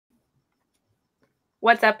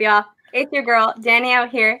What's up, y'all? It's your girl, Danielle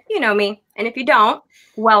here. You know me. And if you don't,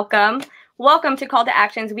 welcome. Welcome to Call to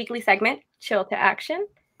Action's weekly segment, Chill to Action.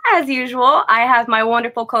 As usual, I have my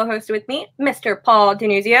wonderful co-host with me, Mr. Paul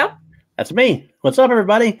Denuzio. That's me. What's up,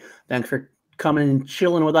 everybody? Thanks for coming and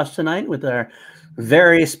chilling with us tonight with our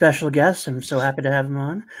very special guest. I'm so happy to have him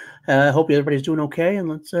on. Hope everybody's doing okay, and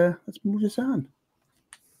let's move this on.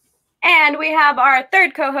 And we have our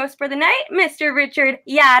third co-host for the night, Mr. Richard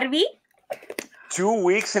Yarvi. 2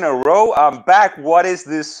 weeks in a row. I'm back. What is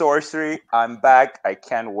this sorcery? I'm back. I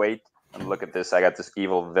can't wait. And look at this. I got this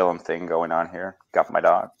evil villain thing going on here. Got my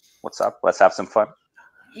dog. What's up? Let's have some fun.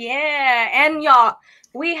 Yeah, and y'all,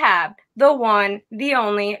 we have the one, the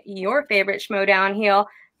only, your favorite schmo downhill,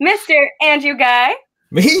 Mr. Andrew Guy.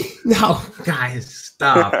 Me? No, guys,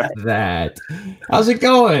 stop that. How's it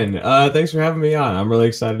going? Thanks for having me on. I'm really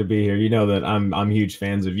excited to be here. You know that I'm huge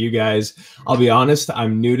fans of you guys. I'll be honest,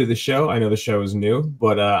 I'm new to the show. I know the show is new,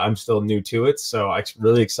 but I'm still new to it. So I'm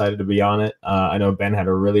really excited to be on it. I know Ben had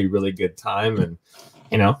a really, really good time, and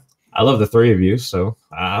you know, I love the three of you. So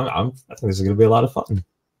I think this is going to be a lot of fun.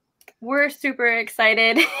 We're super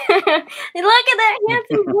excited. Look at that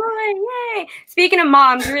handsome boy. Yay. Speaking of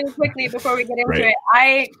moms, really quickly before we get into it,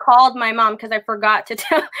 I called my mom because I forgot to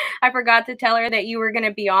tell her that you were going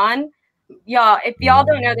to be on. Y'all, if y'all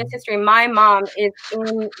don't know this history, my mom is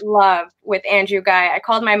in love with Andrew Guy. I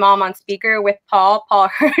called my mom on speaker with Paul. Paul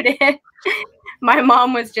heard it. My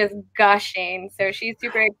mom was just gushing. So she's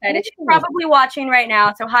super excited. She's probably watching right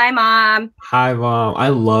now. So hi, Mom. Hi, Mom.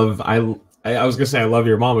 I was gonna say I love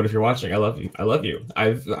your mom, but if you're watching, I love you. I love you.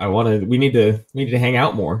 We need to hang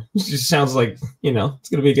out more. It just sounds like, you know, it's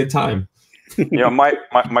gonna be a good time. You know, my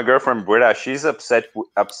girlfriend Britta, she's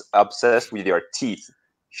obsessed with your teeth.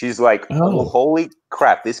 She's like, oh, holy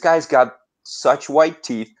crap, this guy's got such white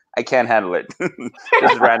teeth. I can't handle it.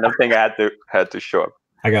 Just random thing I had to show up.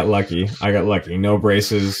 I got lucky. No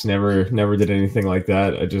braces. Never did anything like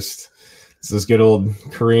that. It's this good old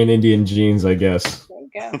Korean Indian genes, I guess.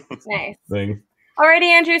 Go. Nice. Thing. Alrighty,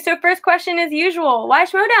 Andrew. So first question as usual. Why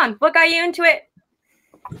Schmoedown? What got you into it?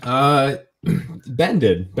 Ben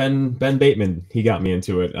did. Ben Bateman. He got me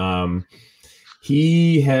into it.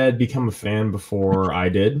 He had become a fan before I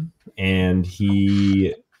did, and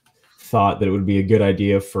he thought that it would be a good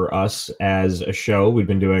idea for us as a show. We've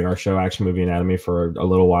been doing our show Action Movie Anatomy for a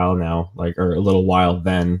little while now, like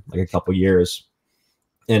a couple years.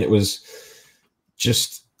 And it was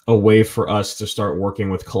just a way for us to start working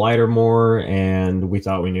with Collider more, and we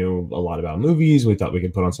thought we knew a lot about movies. We thought we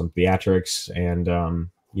could put on some theatrics, and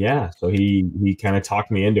so he kind of talked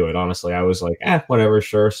me into it. Honestly, I was like, whatever,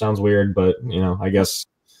 sure, sounds weird, but you know, I guess,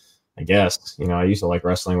 you know, I used to like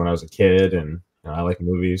wrestling when I was a kid, and you know, I like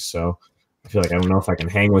movies, so I feel like I don't know if I can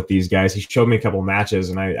hang with these guys. He showed me a couple matches,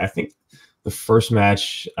 and I think the first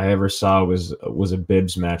match I ever saw was a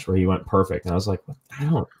Bibbs match where he went perfect, and I was like,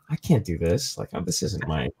 I can't do this. Like, this isn't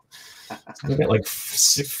my. I got like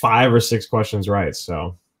 5 or 6 questions right,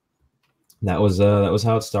 so that was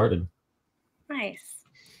how it started. Nice.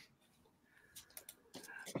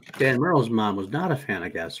 Dan Merle's mom was not a fan, I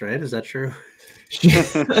guess, right? Is that true? She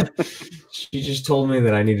just told me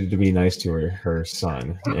that I needed to be nice to her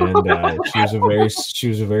son, and she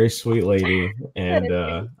was a very sweet lady, and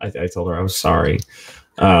I told her I was sorry,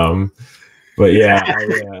 but yeah,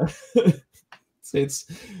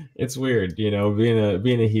 it's weird, you know,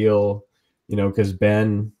 being a heel, you know, because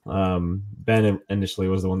Ben initially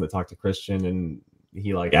was the one that talked to Christian, and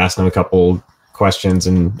he like asked him a couple questions,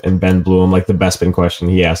 and Ben blew him like the Bespin question.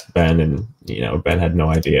 He asked Ben, and you know, Ben had no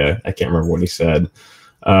idea. I can't remember what he said.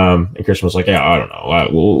 And Christian was like, "Yeah, I don't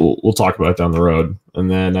know. We'll talk about it down the road." And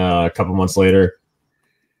then a couple months later,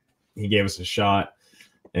 he gave us a shot,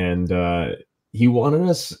 and he wanted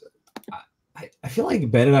us. I feel like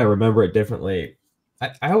Ben and I remember it differently.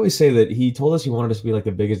 I always say that he told us he wanted us to be like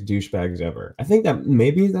the biggest douchebags ever. I think that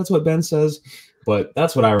maybe that's what Ben says, but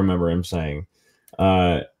that's what I remember him saying.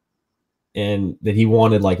 And that he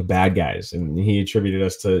wanted like bad guys, and he attributed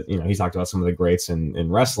us to, you know, he talked about some of the greats in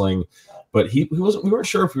wrestling, but we weren't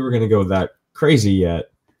sure if we were going to go that crazy yet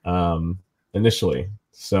initially.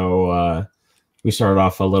 So we started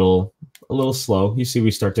off a little slow. You see,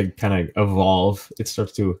 we start to kind of evolve. The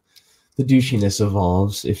douchiness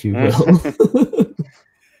evolves, if you will.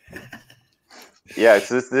 Yeah,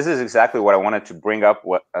 this is exactly what I wanted to bring up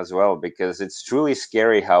as well, because it's truly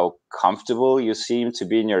scary how comfortable you seem to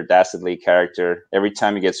be in your dastardly character. Every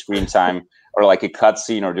time you get screen time or like a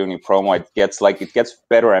cutscene or doing a promo, it gets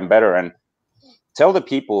better and better. And tell the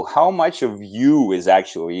people how much of you is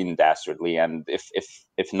actually in Dastardly, and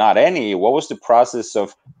if not any, what was the process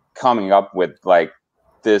of coming up with like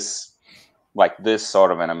this like this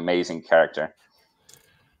sort of an amazing character?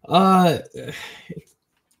 I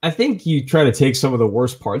think you try to take some of the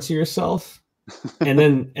worst parts of yourself, and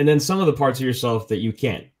then some of the parts of yourself that you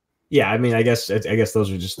can't. Yeah, I mean, I guess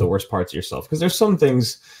those are just the worst parts of yourself, because there's some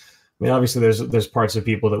things. I mean, obviously, there's parts of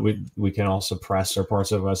people that we can all suppress, or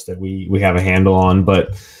parts of us that we have a handle on,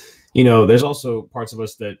 but you know, there's also parts of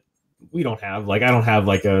us that we don't have. Like, I don't have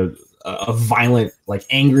like a violent, like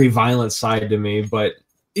angry, violent side to me. But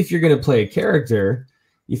if you're gonna play a character,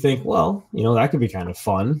 you think, well, you know, that could be kind of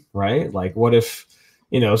fun, right? Like, what if,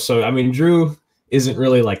 you know? So I mean, Drew isn't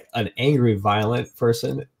really like an angry, violent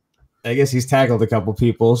person. I guess he's tackled a couple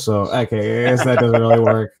people, so okay, I guess that doesn't really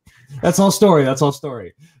work. That's all story.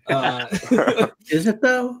 Is it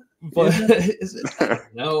though? But is it? I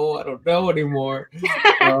don't know anymore.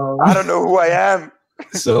 I don't know who I am.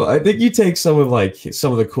 So I think you take some of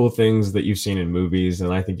the cool things that you've seen in movies,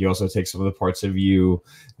 and I think you also take some of the parts of you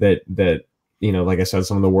that you know, like I said,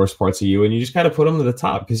 some of the worst parts of you, and you just kind of put them to the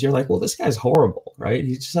top, because you're like, well, this guy's horrible, right?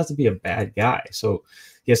 He just has to be a bad guy. So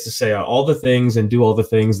he has to say all the things and do all the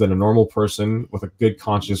things that a normal person with a good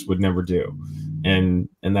conscience would never do, and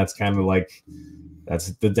that's kind of like, that's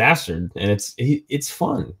the Dastard, and it's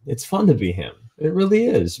fun. It's fun to be him. It really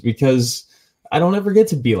is, because I don't ever get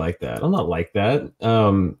to be like that. I'm not like that.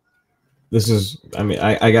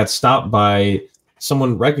 I got stopped by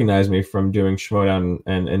someone, recognized me from doing Schmoedown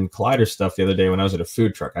and Collider stuff the other day when I was at a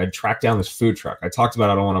food truck. I tracked down this food truck. I talked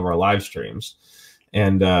about it on one of our live streams,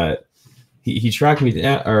 and he tracked me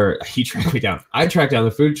down, or he tracked me down. I tracked down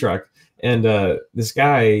the food truck, and this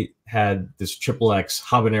guy had this XXX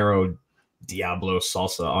habanero Diablo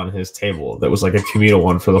salsa on his table that was like a communal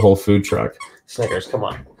one for the whole food truck. Snickers, come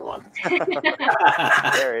on.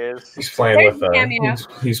 There he is. He's playing with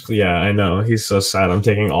he's yeah, I know. He's so sad. I'm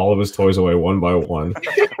taking all of his toys away one by one.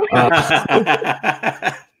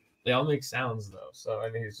 They all make sounds though, so I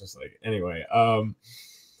mean, he's just like, anyway.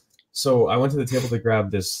 So I went to the table to grab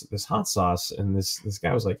this hot sauce, and this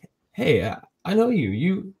guy was like, "Hey, I know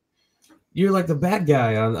you. You're like the bad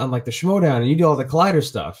guy on like the Schmoedown, and you do all the Collider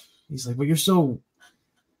stuff." He's like, "But you're so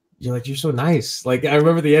nice." Like, I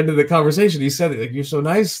remember the end of the conversation, he said, like, "You're so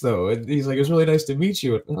nice though." And he's like, "It was really nice to meet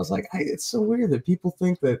you." And I was like, it's so weird that people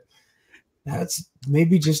think that that's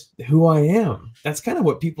maybe just who I am. That's kind of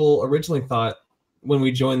what people originally thought when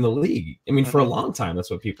we joined the league. I mean, for a long time, that's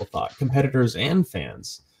what people thought, competitors and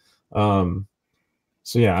fans. So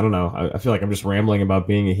yeah, I don't know. I feel like I'm just rambling about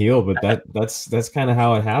being a heel, but that's kind of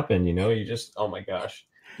how it happened. You know, you just, oh my gosh.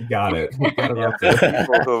 You got it.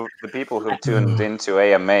 The people who tuned into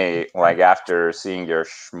AMA, like after seeing your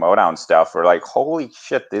Schmoedown stuff, were like, "Holy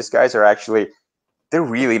shit, these guys are actually, they're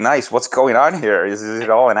really nice. What's going on here? Is it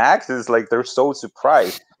all an act?" It's like they're so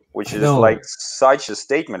surprised, which is like such a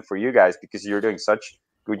statement for you guys, because you're doing such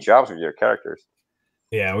good jobs with your characters.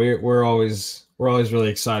 Yeah, we're always really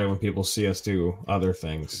excited when people see us do other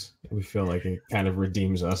things. We feel like it kind of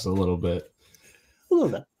redeems us a little bit. A little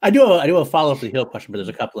bit. I do a follow up to the heel question, but there's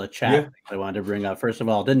a couple of chat things I wanted to bring up. First of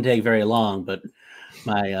all, it didn't take very long, but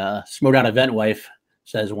my Schmoedown event wife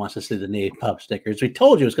says wants to see the knee pup stickers. We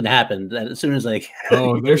told you it was going to happen. That as soon as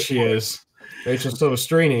oh, there she is, Rachel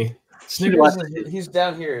Silvestrini. Snickers, he's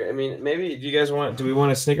down here. I mean, maybe do we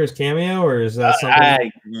want a Snickers cameo, or is that something? I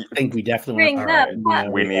think we definitely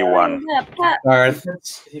want. We need one. Garth,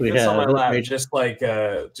 he fits on my lap, just like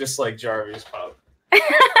Jarvis pup.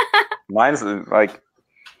 Mine's like,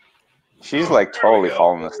 she's like totally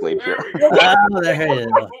falling asleep here. Oh, there he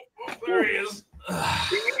is. There he is.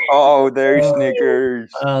 Oh, there's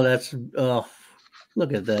Snickers. Oh,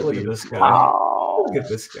 look at that. Look at this guy. Oh. Look at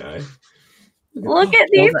this guy. Look at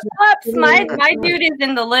these pups. My dude is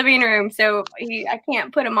in the living room, so I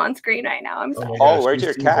can't put him on screen right now. I'm sorry. Oh, where's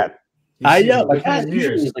your cat? I know. My cat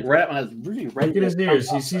is like right Look at his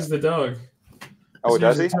ears. He sees the dog. Oh,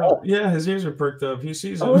 does he? Yeah, his ears are perked up. He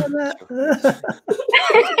sees him.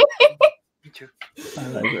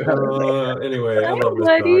 Anyway, I love this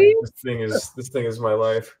dog. This thing is my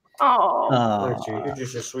life. Oh, you're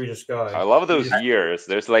just the sweetest guy. I love those ears.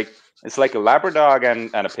 There's like, it's like a Labrador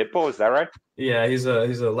and a pit bull. Is that right? Yeah, he's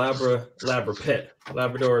a Labrador pit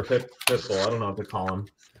bull. I don't know what to call him,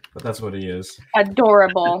 but that's what he is.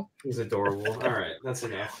 Adorable. He's adorable. All right, that's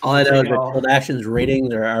enough. All I know is that Cold Action's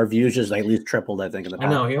ratings or our views just at least tripled, I think, in the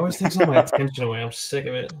past. I know, he always takes all my attention away. I'm sick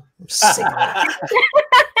of it.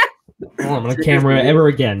 I'm on camera ever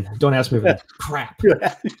again. Don't ask me for that crap.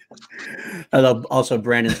 Also,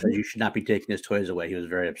 Brandon said you should not be taking his toys away. He was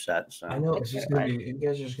very upset. So. I know. It's just gonna be, you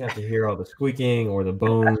guys are just going to have to hear all the squeaking or the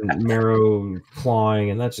bone marrow clawing,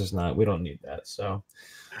 and that's just not, we don't need that. So,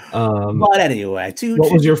 But anyway,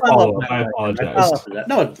 what was your follow-up? I apologize.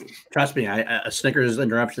 No, trust me, a Snickers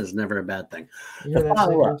interruption is never a bad thing.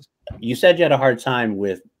 You said you had a hard time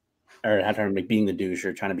with, or had time being the douche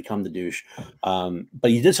or trying to become the douche,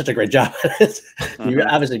 but you did such a great job at it. You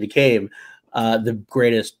obviously became the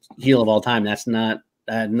greatest heel of all time. That's not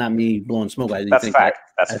me blowing smoke. That's fact.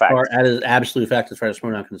 That's fact. That is absolute fact as far as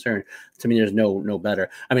SmackDown is concerned. To me, there's no better.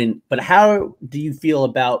 I mean, but how do you feel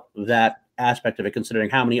about that aspect of it, considering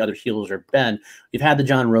how many other heels there have been? We've had the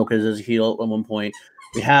John Rokas as a heel at one point.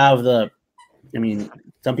 We have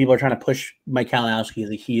some people are trying to push Mike Kalinowski as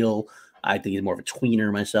a heel. I think he's more of a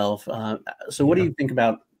tweener myself. So what do you think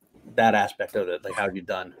about that aspect of it? Like, how have you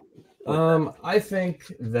done? I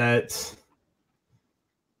think that,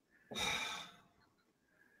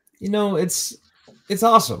 it's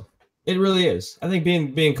awesome. It really is. I think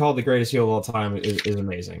being called the greatest heel of all time is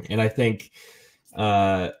amazing. And I think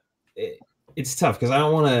it's tough because I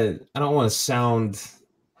don't want to sound.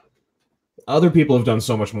 Other people have done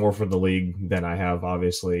so much more for the league than I have,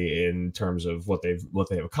 obviously, in terms of what they've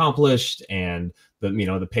accomplished and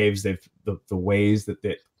the paves the ways that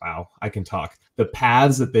they the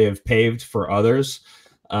paths that they have paved for others.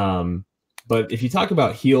 But if you talk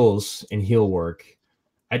about heels and heel work,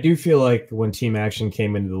 I do feel like when Team Action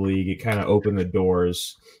came into the league, it kind of opened the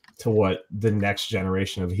doors to what the next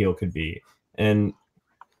generation of heel could be. And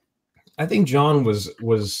I think John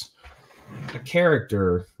was a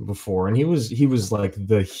character before, and he was like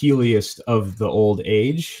the heeliest of the old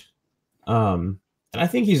age. And I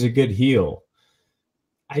think he's a good heel.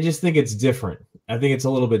 I just think it's different. I think it's a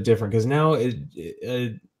little bit different because now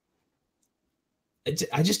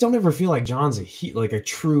I just don't ever feel like John's like a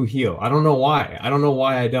true heel. I don't know why. I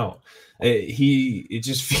don't. It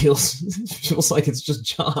just feels like it's just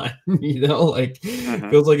John, like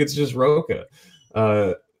feels like it's just Roka.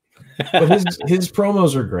 But his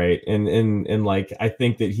promos are great, and like I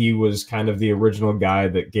think that he was kind of the original guy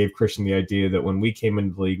that gave Christian the idea that when we came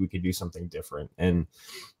into the league we could do something different. And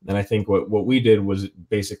I think what we did was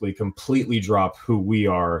basically completely drop who we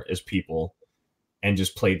are as people and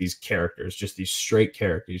just play these characters, just these straight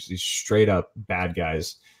characters, these straight up bad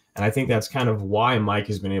guys. And I think that's kind of why Mike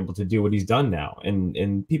has been able to do what he's done now.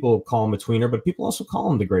 And people call him a tweener, but people also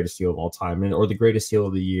call him the greatest heel of all time, or the greatest heel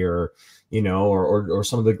of the year, or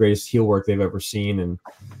some of the greatest heel work they've ever seen. And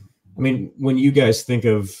I mean, when you guys think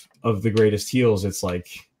of the greatest heels, it's like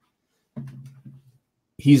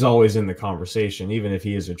he's always in the conversation, even if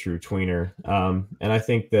he is a true tweener. And I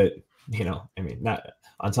think that, not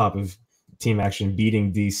on top of Team Action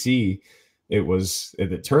beating DC,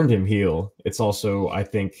 it turned him heel. It's also, I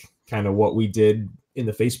think, kind of what we did in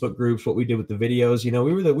the Facebook groups, what we did with the videos.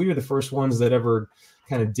 We were the first ones that ever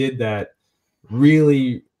kind of did that,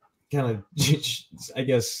 really kind of, I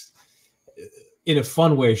guess, in a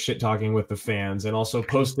fun way, shit talking with the fans, and also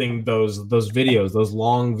posting those videos, those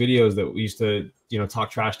long videos that we used to,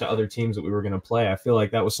 talk trash to other teams that we were going to play. I feel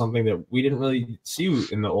like that was something that we didn't really see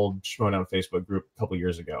in the old Schmoedown Facebook group a couple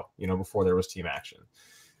years ago, before there was Team Action.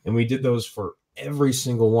 And we did those for every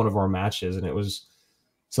single one of our matches, and it was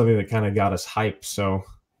something that kind of got us hyped. So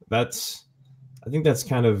I think that's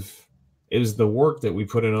kind of, it was the work that we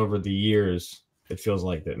put in over the years. It feels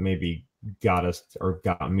like that maybe got us, or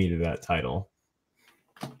got me to that title.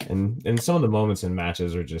 And some of the moments in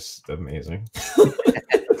matches are just amazing.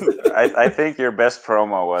 I think your best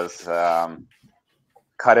promo was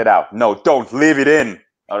cut it out. No, don't leave it in,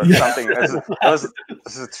 or something.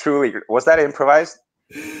 This is truly, was that improvised?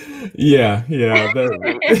 Yeah.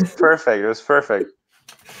 It was perfect. It was perfect.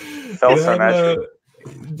 Felt so natural.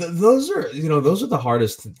 Those are the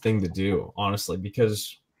hardest thing to do, honestly,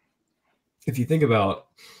 because if you think about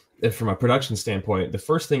it from a production standpoint, the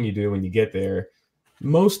first thing you do when you get there,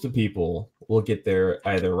 most of the people will get there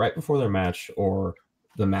either right before their match or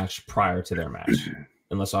the match prior to their match,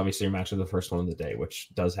 unless obviously your match is the first one of the day, which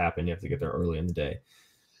does happen. You have to get there early in the day.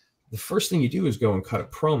 The first thing you do is go and cut a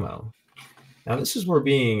promo. Now, this is where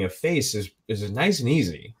being a face is nice and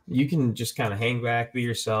easy. You can just kind of hang back, be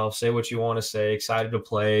yourself, say what you want to say, excited to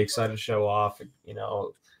play, excited to show off,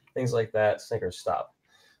 things like that. Snickers, stop.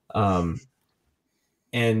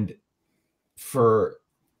 And for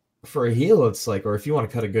a heel, it's like, or if you want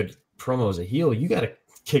to cut a good promo as a heel, you got to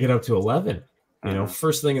kick it up to 11.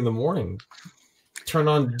 First thing in the morning, turn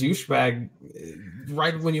on douchebag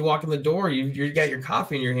right when you walk in the door. You got your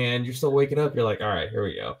coffee in your hand. You're still waking up. You're like, all right, here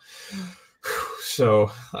we go.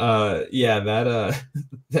 So, that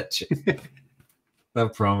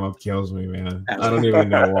promo kills me, man. I don't even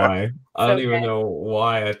know why. I don't even know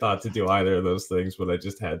why I thought to do either of those things, but I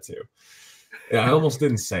just had to. Yeah, I almost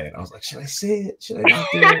didn't say it. I was like, should I say it? Should I not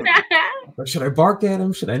do it? Or should I bark at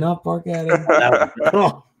him? Should I not bark at him?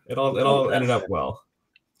 It all ended up well.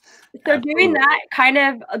 So doing that kind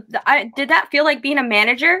of, did that feel like being a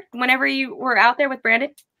manager whenever you were out there with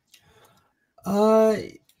Brandon?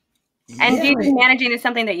 And do you think managing is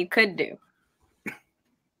something that you could do?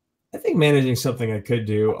 I think managing something I could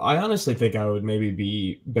do. I honestly think I would maybe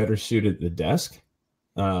be better suited at the desk.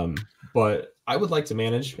 But I would like to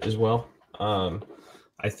manage as well.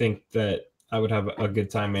 I think that I would have a good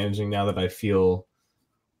time managing now that I feel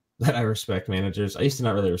that I respect managers. I used to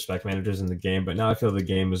not really respect managers in the game, but now I feel the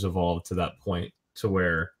game has evolved to that point to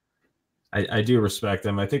where I do respect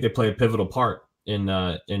them. I think they play a pivotal part in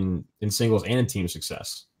singles and in team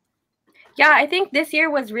success. Yeah, I think this year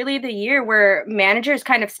was really the year where managers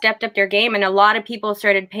kind of stepped up their game, and a lot of people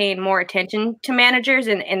started paying more attention to managers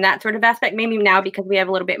in that sort of aspect. Maybe now because we have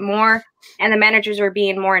a little bit more, and the managers are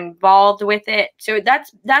being more involved with it. So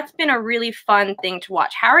that's been a really fun thing to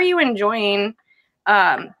watch. How are you enjoying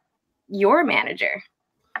your manager?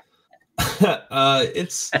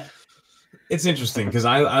 It's interesting because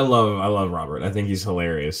I love Robert. I think he's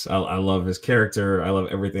hilarious. I love his character. I love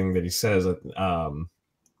everything that he says.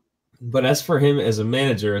 But as for him as a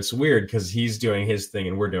manager, it's weird because he's doing his thing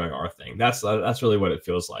and we're doing our thing. That's really what it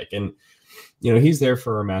feels like. And he's there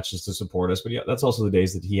for our matches to support us. But yeah, that's also the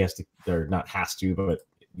days that he has to, or not has to, but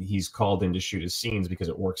he's called in to shoot his scenes because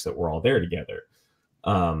it works that we're all there together.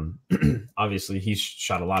 Obviously, he's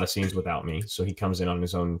shot a lot of scenes without me, so he comes in on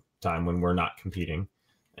his own time when we're not competing,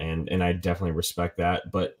 and I definitely respect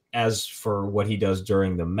that. But as for what he does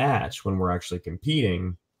during the match when we're actually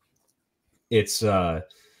competing, it's not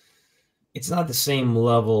the same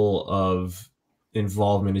level of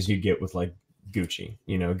involvement as you get with like Gucci.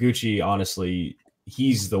 Gucci, honestly,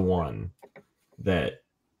 he's the one that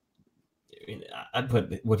I'd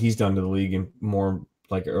put what he's done to the league in more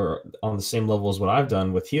like or on the same level as what I've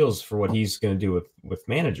done with heels for what he's going to do with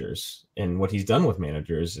managers. And what he's done with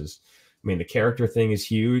managers is, the character thing is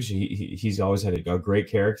huge. He's always had a great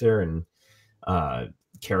character and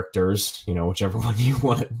characters, whichever one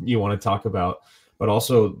you want to talk about. But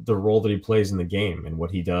also the role that he plays in the game and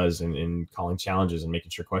what he does in calling challenges and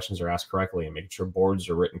making sure questions are asked correctly and making sure boards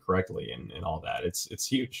are written correctly and all that. It's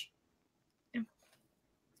huge.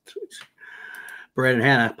 Brandon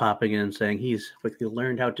Hannah popping in saying he's quickly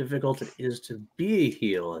learned how difficult it is to be a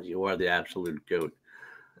heel as you are the absolute GOAT.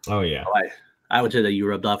 Oh, yeah. So I would say that you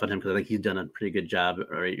rubbed off on him because I think he's done a pretty good job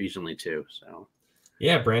recently too. So.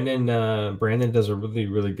 Yeah, Brandon does a really,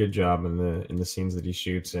 really good job in the scenes that he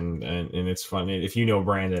shoots, and it's fun. If you know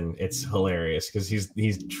Brandon, it's hilarious because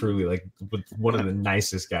he's truly like one of the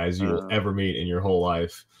nicest guys you will ever meet in your whole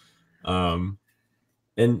life. And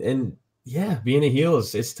yeah, being a heel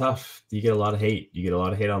it's tough. You get a lot of hate. You get a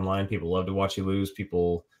lot of hate online. People love to watch you lose.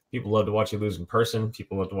 People love to watch you lose in person.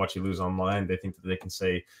 People love to watch you lose online. They think that they can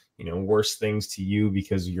say worse things to you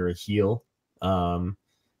because you're a heel.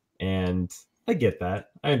 And I get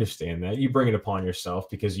that. I understand that. You bring it upon yourself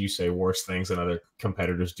because you say worse things than other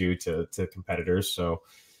competitors do to competitors. So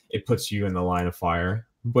it puts you in the line of fire,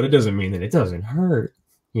 but it doesn't mean that it doesn't hurt,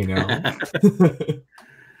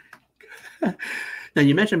 Now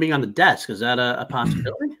you mentioned being on the desk. Is that a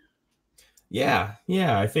possibility? Yeah.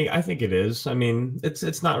 I think it is.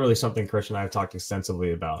 It's not really something Christian and I have talked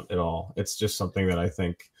extensively about at all. It's just something that I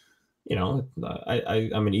think, I'm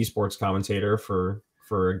an esports commentator for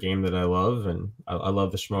a game that I love, and I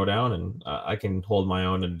love the Schmodown, and I can hold my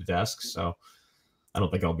own at the desk. So I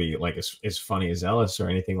don't think I'll be like as funny as Ellis or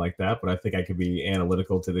anything like that, but I think I could be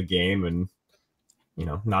analytical to the game and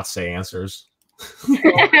not say answers.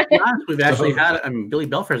 We've actually had. Billy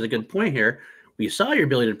Belfer has a good point here. We saw your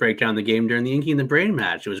ability to break down the game during the Inky and the Brain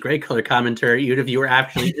match. It was great color commentary, even if you were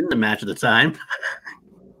actually in the match at the time.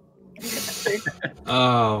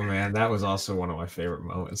 Oh man, that was also one of my favorite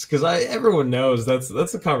moments because everyone knows that's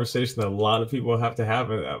a conversation that a lot of people have to have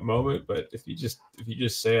at that moment. But if you just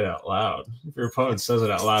say it out loud, if your opponent says it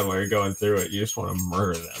out loud while you're going through it, you just want to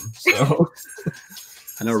murder them. So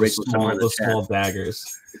I know Rachel those small daggers.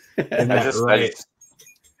 I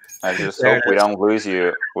just hope we don't lose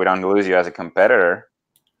you. We don't lose you as a competitor.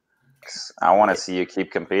 I want to see you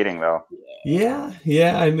keep competing, though. Yeah.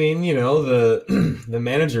 The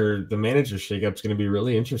manager shakeup is going to be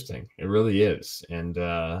really interesting. It really is, and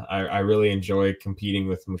I really enjoy competing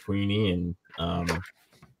with McQueenie, and I'm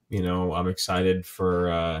excited for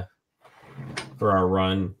our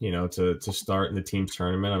run. To start in the team's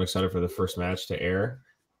tournament. I'm excited for the first match to air,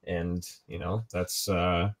 and that's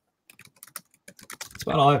about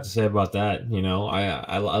all I have to say about that.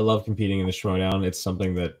 I love competing in the Schmodown. It's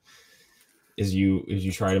something that as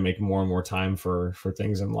you try to make more and more time for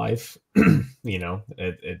things in life, you know,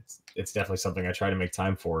 it's definitely something I try to make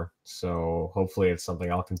time for. So hopefully it's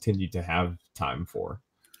something I'll continue to have time for.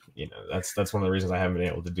 You know, that's one of the reasons I haven't been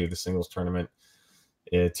able to do the singles tournament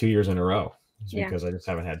 2 years in a row, is because I just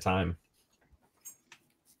haven't had time.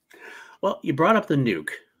 Well, you brought up the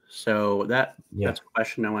nuke. So that's a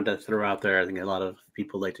question I wanted to throw out there. I think a lot of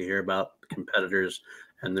people like to hear about competitors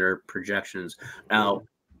and their projections. Now,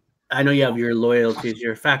 I know you have your loyalties,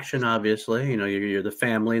 your faction, obviously. You know, you're the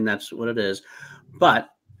family, and that's what it is. But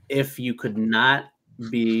if you could not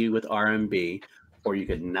be with RMB, or you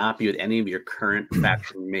could not be with any of your current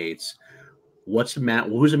faction mates, who's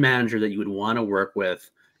a manager that you would want to work with,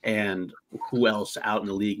 and who else out in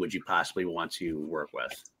the league would you possibly want to work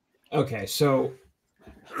with? Okay, so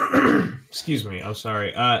excuse me, I'm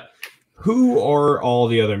sorry. Who are all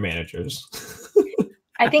the other managers?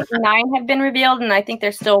 I think 9 have been revealed, and I think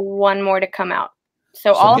there's still one more to come out.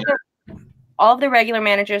 So all of the regular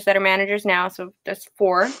managers that are managers now, so there's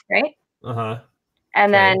 4, right? Uh-huh.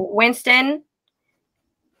 And then Winston,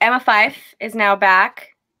 Emma Fife is now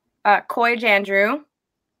back, Coy Jandrew,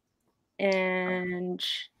 and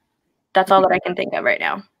that's all that I can think of right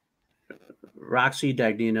now. Roxy,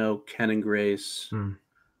 Dagnino, Ken and Grace,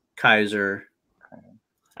 Kaiser.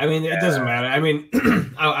 I mean, it doesn't matter. I mean,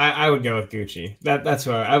 I would go with Gucci. That's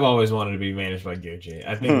what I've always wanted to be managed by Gucci.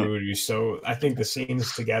 I think we would be so. I think the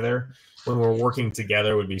scenes together when we're working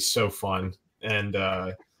together would be so fun, and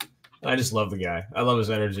I just love the guy. I love his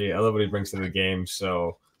energy. I love what he brings to the game.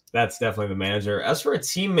 So that's definitely the manager. As for a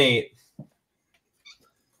teammate,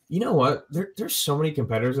 you know what? There's so many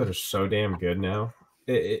competitors that are so damn good now.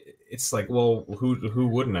 It's like, well, who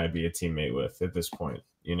wouldn't I be a teammate with at this point?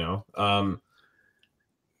 You know.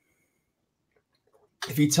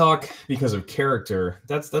 If you talk because of character,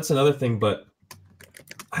 that's another thing. But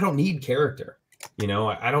I don't need character. You know,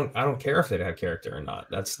 I don't care if they have character or not.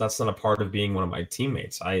 That's not a part of being one of my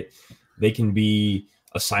teammates. They can be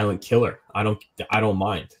a silent killer. I don't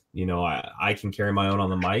mind. You know, I can carry my own on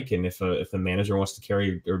the mic, and if the manager wants to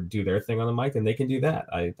carry or do their thing on the mic, then they can do that.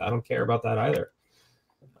 I don't care about that either.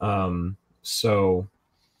 So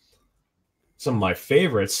some of my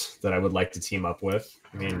favorites that I would like to team up with.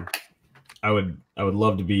 I mean, I would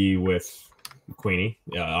love to be with Queenie.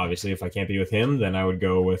 Obviously, if I can't be with him, then I would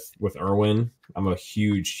go with Erwin. I'm a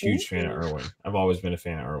huge fan of Erwin. I've always been a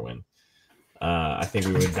fan of Erwin. I think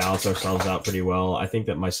we would balance ourselves out pretty well. I think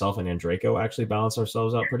that myself and Andreyko actually balance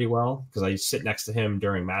ourselves out pretty well, because I sit next to him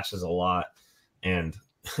during matches a lot, and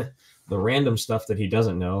the random stuff that he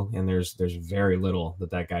doesn't know, and there's very little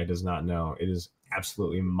that guy does not know. It is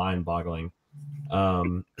absolutely mind-boggling.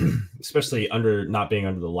 Especially not being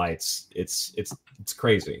under the lights. It's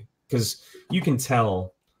crazy, because you can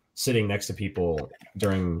tell sitting next to people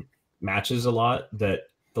during matches a lot that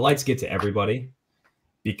the lights get to everybody,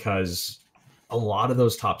 because a lot of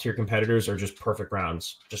those top tier competitors are just perfect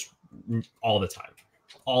rounds, just all the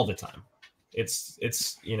time. It's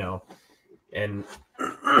you know, and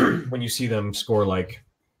when you see them score like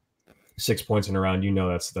 6 points in a round, you know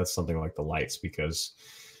that's something like the lights, because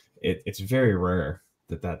it's very rare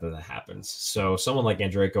that happens. So someone like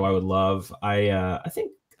Andreyko, I would love. I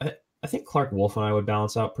think Clark Wolf and I would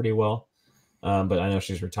balance out pretty well, but I know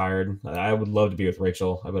she's retired. I would love to be with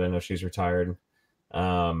Rachel, but I know she's retired.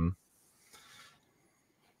 I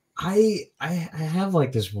have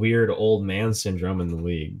like this weird old man syndrome in the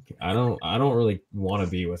league. I don't really want to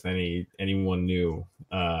be with anyone new.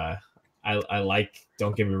 I like,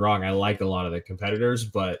 don't get me wrong, I like a lot of the competitors,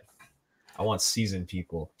 but I want seasoned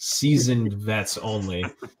people, seasoned vets only.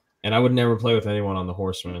 And I would never play with anyone on the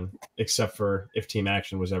Horsemen, except for if Team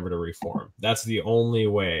Action was ever to reform. That's the only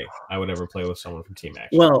way I would ever play with someone from Team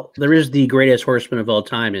Action. Well, there is the greatest Horseman of all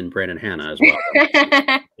time in Brandon Hanna as well.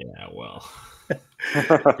 Yeah, well,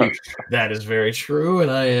 that is very true, and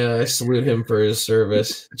I salute him for his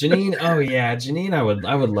service. Janine, oh yeah, Janine,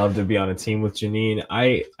 I would love to be on a team with Janine.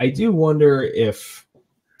 I do wonder if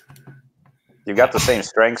you've got the same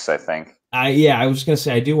strengths, I think. I was gonna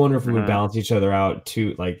say, I do wonder if we would balance each other out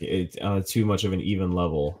too, like too much of an even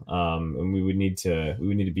level. And we would need to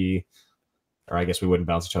be, or I guess we wouldn't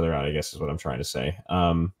balance each other out, I guess is what I'm trying to say.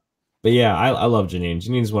 But yeah, I love Janine.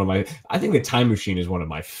 Janine's I think the Time Machine is one of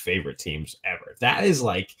my favorite teams ever. That is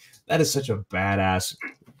such a badass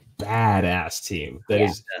team. That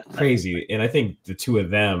is crazy. And I think the two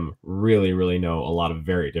of them really, really know a lot of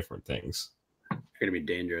very different things. They're gonna be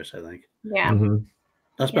dangerous, I think. Yeah. Mm-hmm.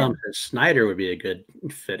 Snyder would be a good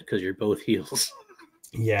fit because you're both heels.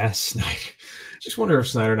 Yeah, Snyder. Just wonder if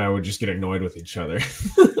Snyder and I would just get annoyed with each other.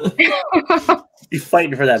 He's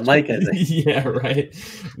fighting for that mic, I think. Yeah, right.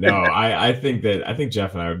 No, I think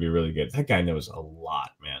Jeff and I would be really good. That guy knows a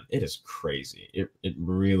lot, man. It is crazy. It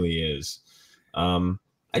really is.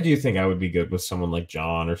 I do think I would be good with someone like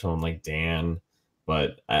John or someone like Dan,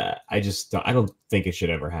 but I don't think it should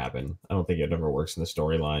ever happen. I don't think it ever works in the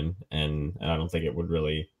storyline, and I don't think it would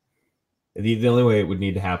really. The only way it would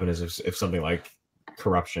need to happen is if something like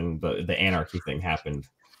corruption, the anarchy thing happened,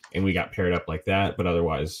 and we got paired up like that. But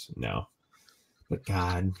otherwise, no. But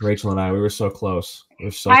God, Rachel and I, we were so close. We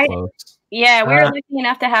were so close. Yeah, we were lucky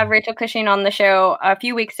enough to have Rachel Cushing on the show a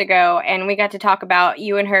few weeks ago, and we got to talk about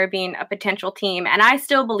you and her being a potential team. And I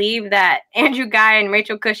still believe that Andrew Guy and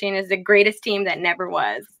Rachel Cushing is the greatest team that never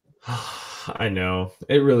was. I know.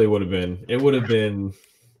 It really would have been. It would have been.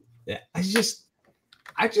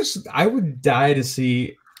 I would die to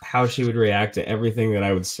see how she would react to everything that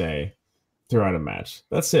I would say throughout a match.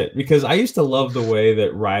 That's it. Because I used to love the way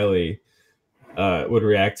that Riley would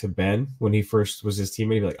react to Ben when he first was his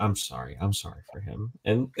teammate. He'd be like, I'm sorry for him.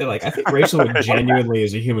 And like, I think Rachel would genuinely,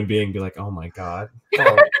 as a human being, be like, oh my God,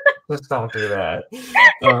 let's don't do that.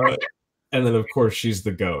 And then of course she's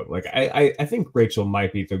the GOAT. Like I think Rachel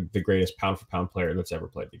might be the greatest pound for pound player that's ever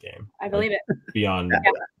played the game. I believe it. Beyond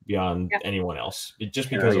anyone else. Just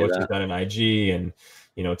because of what she's done in IG and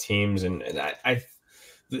teams, and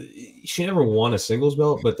she never won a singles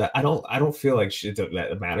belt, but I don't feel like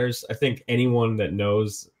that matters. I think anyone that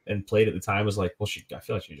knows and played at the time was like, well, I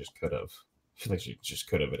feel like she just could have. I feel like she just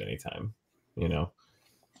could have at any time,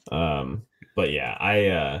 But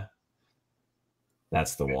yeah,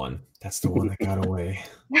 that's the one. That's the one that got away.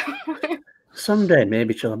 Someday,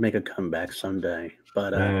 maybe she'll make a comeback someday.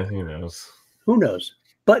 But who knows? Who knows?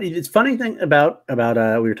 But it's funny thing about we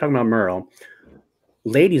were talking about Merle.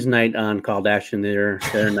 Ladies' night on Call to Action, their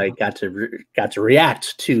night got to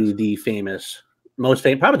react to the most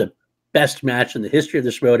famous, probably the best match in the history of the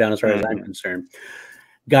Schmodown, as far as I'm concerned,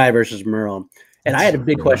 Guy versus Merle. And I had a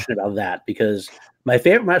big question about that, because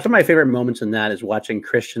some of my favorite moments in that is watching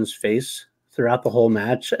Christian's face throughout the whole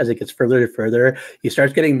match. As it gets further and further, he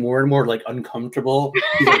starts getting more and more like uncomfortable.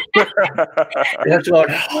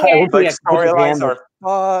 Storylines are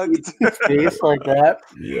fucked. Face like that.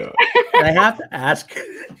 Yeah. And I have to ask.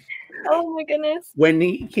 Oh my goodness! When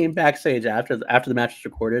he came backstage after the match was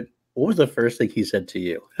recorded, what was the first thing he said to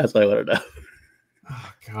you? That's what I want to know.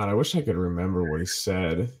 Oh God, I wish I could remember what he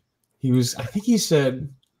said. I think he said,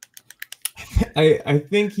 "You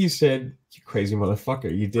crazy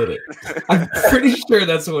motherfucker, you did it." I'm pretty sure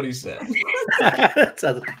that's what he said.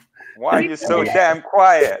 Why are you so damn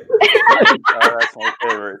quiet? That's my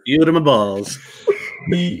favorite. You to my balls.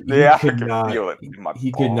 He could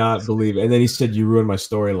not believe it. And then he said, "You ruined my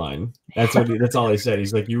storyline." That's all he said.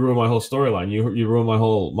 He's like, "You ruined my whole storyline. You ruined my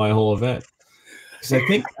whole event."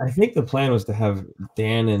 Because I think the plan was to have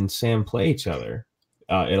Dan and Sam play each other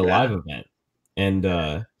at a live event, and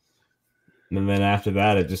then after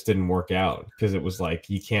that, it just didn't work out, because it was like,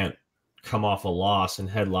 you can't come off a loss and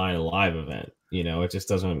headline a live event. It just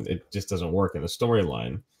doesn't work in the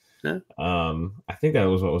storyline. Yeah. I think that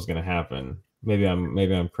was what was going to happen. Maybe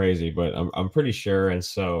I'm crazy, but I'm pretty sure. And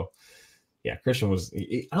so, yeah, Christian I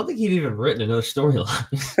don't think he'd even written another storyline.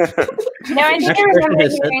 No, I think I remember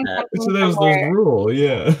hearing something. So that was the rule,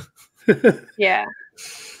 yeah. Yeah.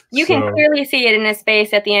 You can clearly see it in his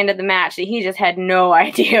face at the end of the match that he just had no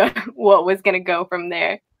idea what was going to go from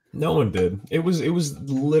there. No one did. It was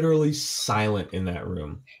literally silent in that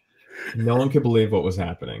room. No one could believe what was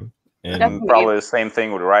happening. And probably the same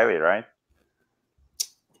thing with Riley, right?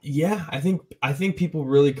 Yeah, I think people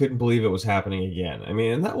really couldn't believe it was happening again. I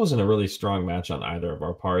mean, and that wasn't a really strong match on either of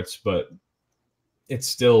our parts, but it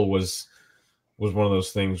still was one of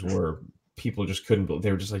those things where people just couldn't believe.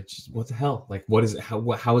 They were just like, what the hell? Like, what is it?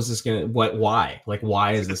 How is this gonna, why? Like,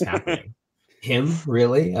 why is this happening? Him,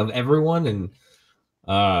 really? Of everyone? And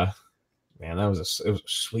man, it was a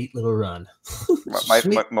sweet little run.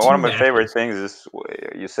 One of my favorite things is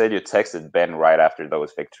you said you texted Ben right after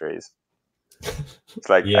those victories. It's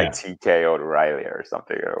like I TKO'd Riley or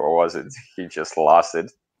something, or was it he just lost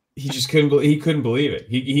it? He just couldn't believe it.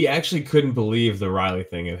 He actually couldn't believe the Riley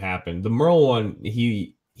thing had happened. The Merle one,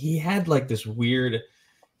 he had like this weird.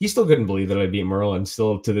 He still couldn't believe that I beat Merle, and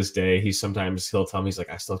still to this day, he'll tell me, he's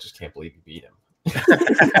like, I still just can't believe you beat him.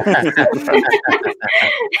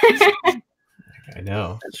 I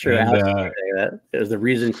know. That's true. That. It was the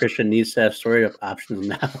reason Christian needs to have story options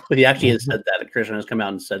now. He actually has said that. Christian has come out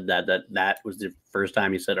and said that was the first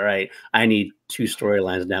time he said, all right, I need 2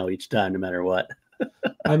 storylines now each time, no matter what.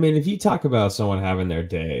 I mean, if you talk about someone having their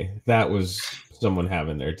day, that was someone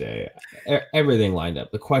having their day. Everything lined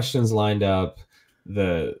up. The questions lined up.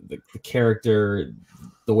 the character,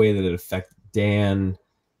 the way that it affected Dan,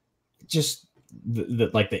 just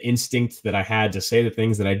the instinct that I had to say the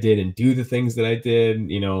things that I did and do the things that I did.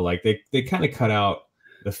 You know, like they kind of cut out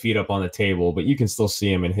the feet up on the table, but you can still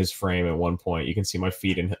see him in his frame at one point. You can see my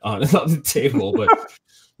feet on the table, but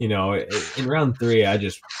you know, in round 3, I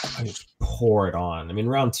just pour it on. I mean,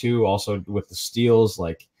 round 2 also with the steals,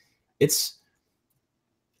 like it's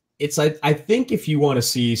I think if you want to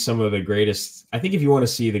see some of the greatest, I think if you want to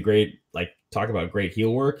see the great, like talk about great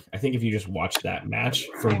heel work, I think if you just watch that match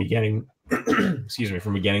from beginning,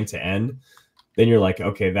 from beginning to end, then you're like,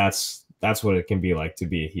 okay, that's what it can be like to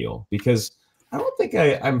be a heel. Because I don't think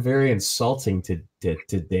I'm very insulting to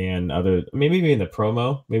Dan. Maybe in the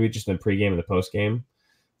promo, maybe just in the pregame and the postgame,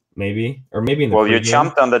 maybe, or maybe in the. Well, pregame. You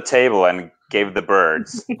jumped on the table and gave the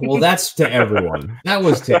birds. Well, that's to everyone. That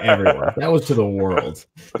was to everyone. That was to the world,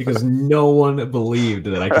 because no one believed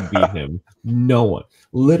that I could beat him. No one.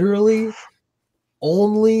 Literally,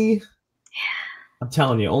 only. I'm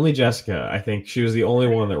telling you, only Jessica. I think she was the only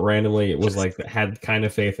one that randomly was like that had kind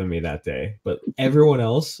of faith in me that day. But everyone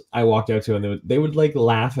else, I walked out to, and they would like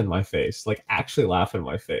laugh in my face, like actually laugh in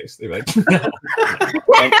my face. They'd be like, no.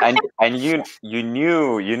 and you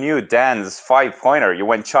knew Dan's 5-pointer. You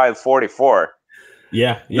went child 44.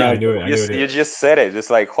 Yeah, I knew it. You just said it,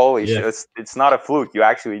 just like holy shit! It's not a fluke. You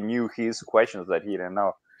actually knew his questions that he didn't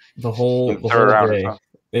know. The whole day.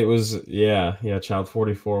 It was Child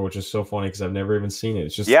 44, which is so funny because I've never even seen it.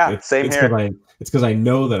 It's just same here. It's because I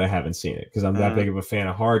know that I haven't seen it because I'm that big of a fan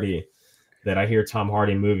of Hardy that I hear Tom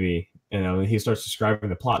Hardy movie and he starts describing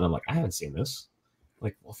the plot and I'm like, I haven't seen this.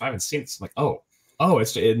 Like, well, if I haven't seen it, it's like, oh,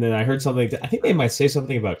 it's. And then I heard something. I think they might say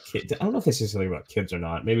something about kids. I don't know if they say something about kids or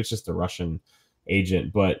not. Maybe it's just the Russian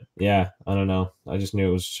agent. But yeah, I don't know. I just knew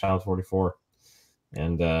it was Child 44,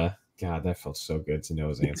 and God, that felt so good to know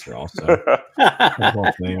his answer also. That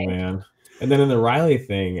whole thing, man. And then in the Riley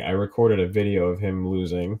thing, I recorded a video of him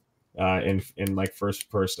losing in like first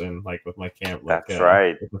person, like with my cam. Like, that's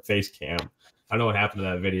right. With the face cam. I don't know what happened to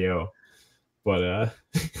that video, but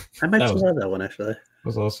I might still have that one actually.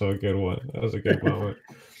 Was also a good one. That was a good moment.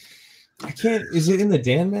 I can't. Is it in the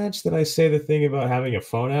Dan match that I say the thing about having a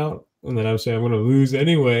phone out? And then I'm saying I'm going to lose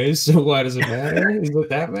anyways, so why does it matter? Is it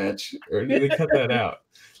that match, or did they cut that out?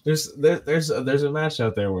 There's a match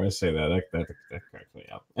out there where I say that cracks me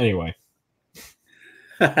up. Anyway,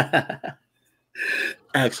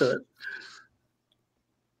 excellent.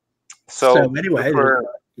 So anyway, go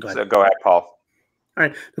ahead, Paul. All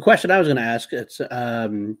right. The question I was going to ask, it's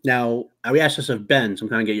now we asked this of Ben, so I'm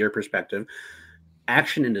going to get your perspective.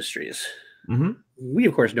 Action Industries. Mm-hmm. We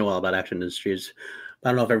of course know all about Action Industries. I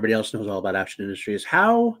don't know if everybody else knows all about Action Industries.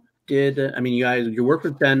 How did you worked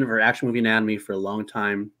with Ben for Action Movie Anatomy for a long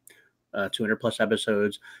time, 200 plus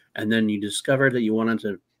episodes, and then you discovered that you wanted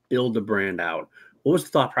to build the brand out. What was the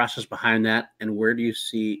thought process behind that, and where do you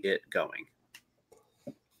see it going?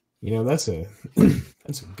 You know, that's a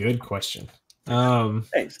good question.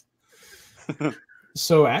 Thanks.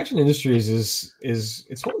 So Action Industries is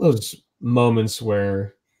it's one of those moments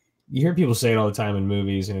where you hear people say it all the time in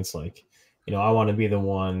movies, and it's like, you know, I want to be the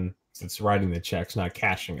one that's writing the checks, not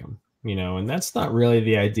cashing them, you know, and that's not really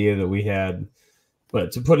the idea that we had.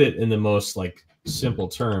 But to put it in the most like simple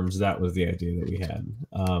terms, that was the idea that we had.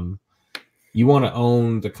 You want to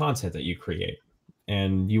own the content that you create,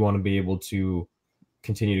 and you want to be able to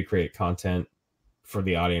continue to create content for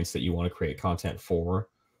the audience that you want to create content for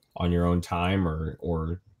on your own time,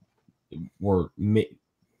 or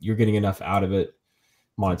you're getting enough out of it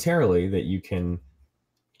monetarily that you can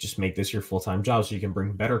just make this your full-time job, so you can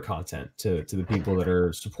bring better content to the people that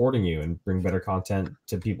are supporting you and bring better content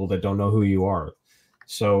to people that don't know who you are.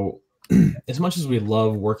 So as much as we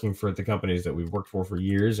love working for the companies that we've worked for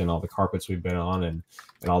years, and all the carpets we've been on, and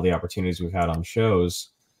all the opportunities we've had on shows,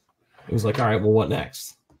 it was like, all right, well, what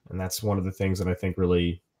next? And that's one of the things that I think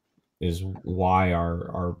really is why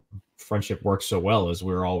our friendship works so well, is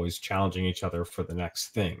we're always challenging each other for the next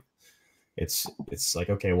thing. It's like,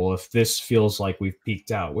 okay, well, if this feels like we've peaked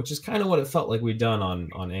out, which is kind of what it felt like we'd done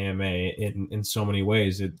on AMA in so many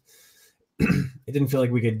ways, it didn't feel like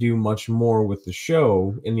we could do much more with the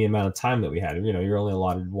show in the amount of time that we had. You know, you're only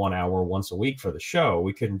allotted 1 hour once a week for the show.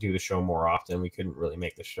 We couldn't do the show more often. We couldn't really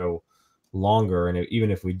make the show longer. And even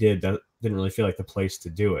if we did, that didn't really feel like the place to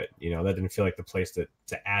do it. You know, that didn't feel like the place to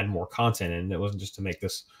add more content. And it wasn't just to make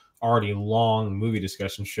this already long movie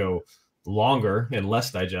discussion show longer and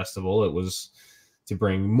less digestible. It was to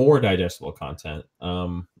bring more digestible content.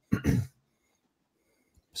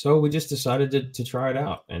 So we just decided to try it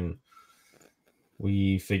out, and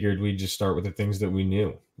we figured we'd just start with the things that we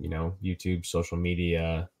knew, you know, YouTube, social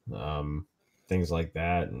media, the things like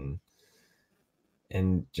that,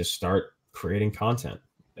 and just start creating content.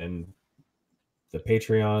 And the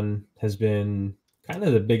Patreon has been kind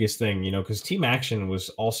of the biggest thing, you know, because Team Action was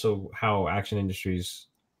also how Action Industries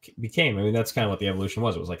became. I mean, that's kind of what the evolution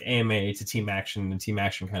was. It was like AMA to Team Action, and Team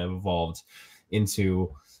Action kind of evolved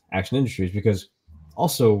into Action Industries, because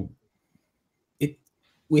also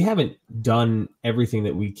we haven't done everything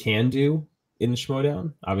that we can do in the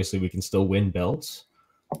Schmoedown. Obviously, we can still win belts,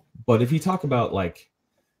 but if you talk about like,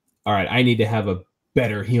 all right, I need to have a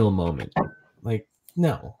better heel moment, like,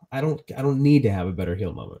 no, I don't need to have a better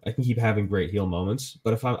heel moment. I can keep having great heel moments,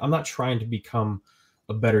 but if I'm not trying to become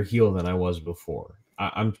a better heel than I was before.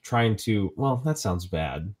 I'm trying to, well, that sounds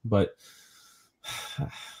bad, but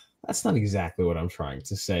that's not exactly what I'm trying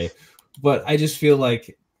to say. But I just feel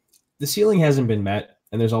like the ceiling hasn't been met,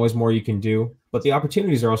 and there's always more you can do, but the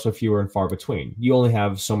opportunities are also fewer and far between. You only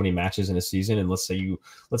have so many matches in a season, and let's say you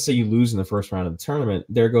lose in the first round of the tournament,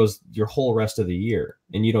 there goes your whole rest of the year,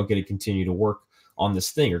 and you don't get to continue to work on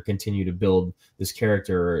this thing or continue to build this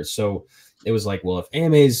character. So it was like, well, if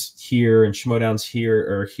AMA's here and Schmoedown's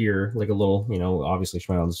here, like a little, you know, obviously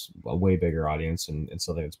Schmoedown's a way bigger audience and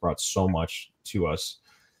something that's brought so much to us.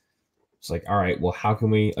 It's like, all right, well, how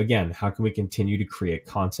can we continue to create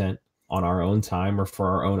content on our own time, or for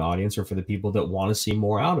our own audience, or for the people that want to see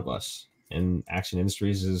more out of us? And Action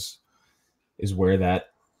Industries is where that,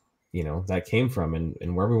 you know, that came from.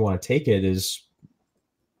 And where we want to take it is,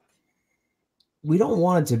 we don't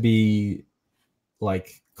want it to be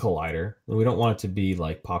like Collider, and we don't want it to be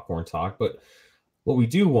like Popcorn Talk, but what we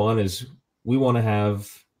do want is, we want to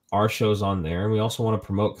have our shows on there, and we also want to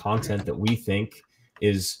promote content that we think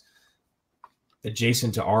is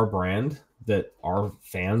adjacent to our brand, that our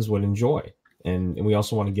fans would enjoy. And we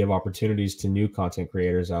also want to give opportunities to new content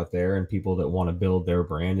creators out there, and people that want to build their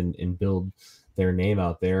brand and build their name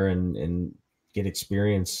out there, and get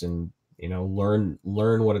experience, and, you know, learn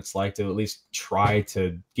what it's like to at least try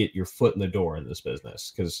to get your foot in the door in this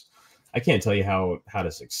business. Because I can't tell you how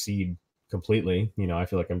to succeed completely. You know, I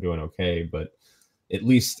feel like I'm doing okay, but at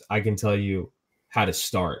least I can tell you how to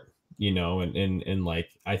start, you know, and like,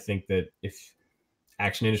 I think that if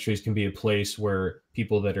Action Industries can be a place where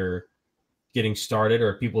people that are getting started,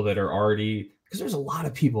 or people that are already, because there's a lot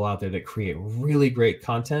of people out there that create really great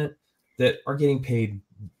content that are getting paid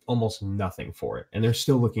almost nothing for it, and they're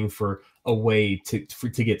still looking for a way to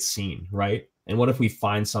get seen, right? And what if we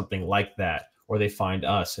find something like that, or they find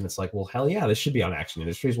us, and it's like, well, hell yeah, this should be on Action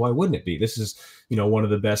Industries. Why wouldn't it be? This is, you know, one of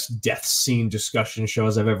the best death scene discussion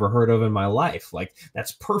shows I've ever heard of in my life. Like,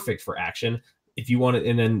 that's perfect for Action. If you want it,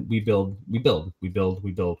 and then we build, and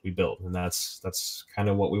that's kind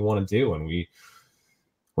of what we want to do. And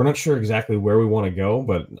we're not sure exactly where we want to go,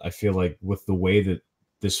 but I feel like with the way that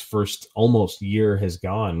this first almost year has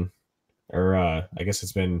gone, or I guess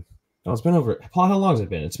it's been over, Paul, how long has it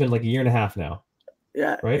been? It's been like a year and a half now.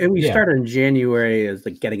 Yeah, right. And we started in January as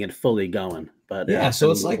like getting it fully going, but yeah, so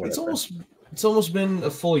it's like it's almost been a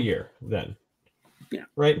full year then. Yeah.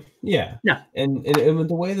 Right. Yeah. Yeah. And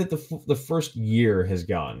the way that the first year has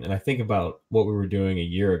gone, and I think about what we were doing a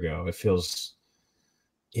year ago, it feels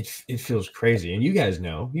crazy. And you guys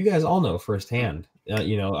all know firsthand.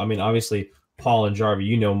 You know, I mean, obviously, Paul and Jarvie,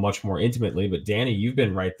 you know much more intimately, but Danny, you've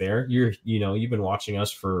been right there. You've been watching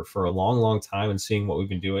us for a long time and seeing what we've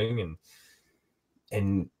been doing,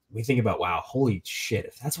 and we think about, wow, holy shit,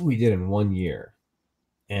 if that's what we did in 1 year,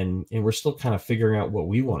 and we're still kind of figuring out what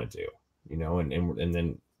we want to do. You know, and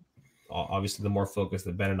then obviously the more focus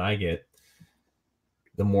that Ben and I get,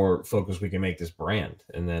 the more focus we can make this brand.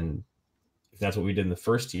 And then if that's what we did in the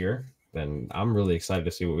first year, then I'm really excited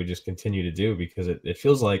to see what we just continue to do, because it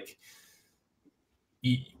feels like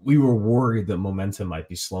we were worried that momentum might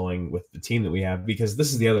be slowing with the team that we have. Because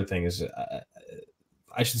this is the other thing is,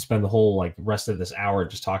 I should spend the whole like rest of this hour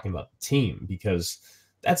just talking about the team, because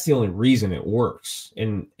that's the only reason it works.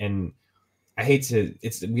 And I hate to,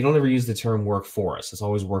 we don't ever use the term work for us. It's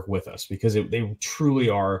always work with us, because they truly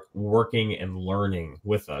are working and learning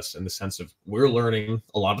with us, in the sense of, we're learning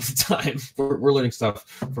a lot of the time. We're learning stuff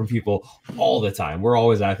from people all the time. We're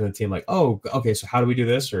always asking the team like, oh, okay, so how do we do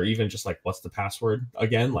this? Or even just like, what's the password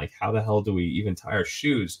again? Like, how the hell do we even tie our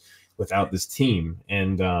shoes without this team?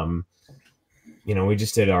 And, you know, we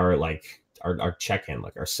just did our check-in,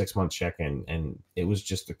 like our 6-month check-in, and it was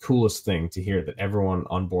just the coolest thing to hear that everyone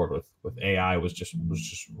on board with AI was just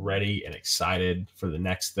ready and excited for the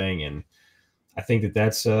next thing. And I think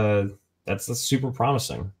that's super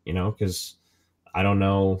promising, you know, because I don't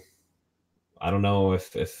know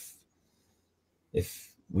if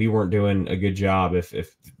we weren't doing a good job,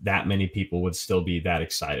 if that many people would still be that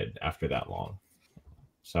excited after that long.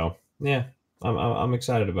 So yeah, I'm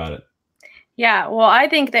excited about it. Yeah, well, I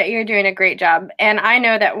think that you're doing a great job. And I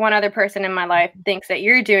know that one other person in my life thinks that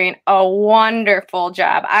you're doing a wonderful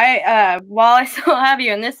job. While I still have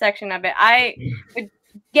you in this section of it, I would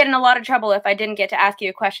get in a lot of trouble if I didn't get to ask you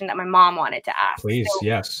a question that my mom wanted to ask. Please,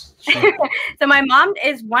 yes. Sure. So my mom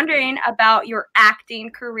is wondering about your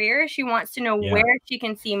acting career. She wants to know where she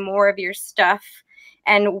can see more of your stuff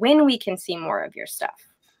and when we can see more of your stuff.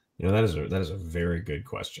 You know, that is a very good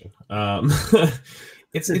question.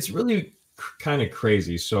 It's really kind of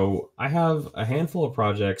crazy. So I have a handful of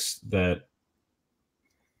projects that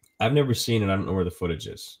I've never seen, and I don't know where the footage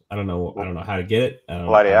is. I don't know how to get it.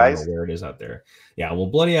 Bloody I don't Eyes, know where it is out there. Yeah, well,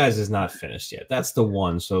 Bloody Eyes is not finished yet. That's the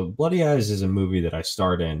one. So Bloody Eyes is a movie that I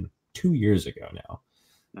starred in 2 years ago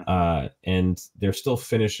now, and they're still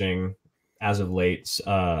finishing as of late.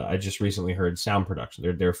 I just recently heard sound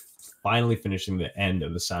production. They're finally finishing the end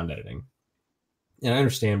of the sound editing, and I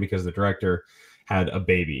understand because the director had a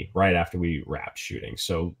baby right after we wrapped shooting.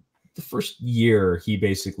 So the first year he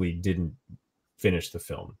basically didn't finish the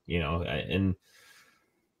film, you know, and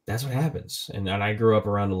that's what happens. And I grew up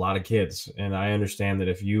around a lot of kids, and I understand that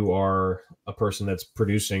if you are a person that's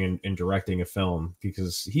producing and directing a film,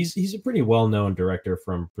 because he's a pretty well-known director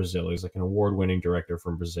from Brazil. He's like an award-winning director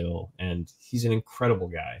from Brazil, and he's an incredible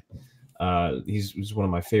guy. He's one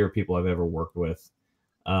of my favorite people I've ever worked with.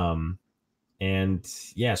 And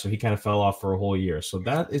yeah, so he kind of fell off for a whole year. So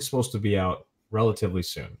that is supposed to be out relatively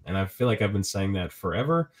soon. And I feel like I've been saying that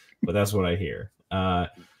forever, but that's what I hear.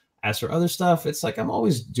 As for other stuff, it's like I'm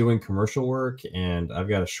always doing commercial work, and I've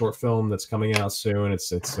got a short film that's coming out soon.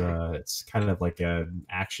 It's kind of like an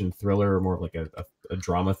action thriller, more like a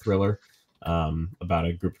drama thriller, about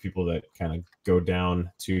a group of people that kind of go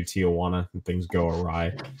down to Tijuana and things go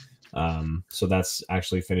awry. So that's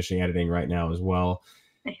actually finishing editing right now as well.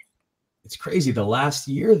 It's crazy. The last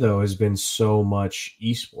year, though, has been so much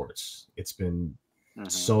esports. It's been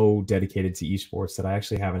so dedicated to esports that I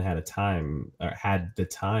actually haven't had the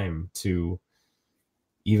time to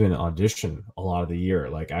even audition a lot of the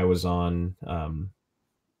year. Like I was on,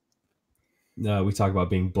 we talk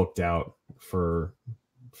about being booked out for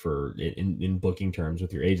in booking terms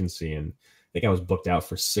with your agency, and I think I was booked out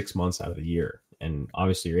for 6 months out of the year. And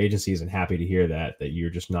obviously your agency isn't happy to hear that you're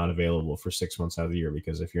just not available for 6 months out of the year,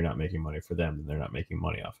 because if you're not making money for them, then they're not making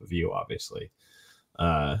money off of you, obviously.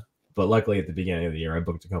 But luckily at the beginning of the year, I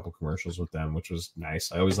booked a couple commercials with them, which was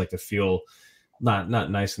nice. I always like to feel not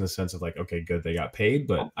nice in the sense of like, okay, good, they got paid,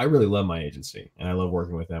 but I really love my agency and I love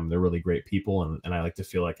working with them. They're really great people. And I like to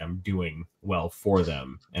feel like I'm doing well for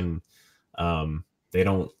them. And they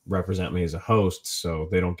don't represent me as a host, so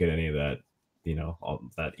they don't get any of that, you know, all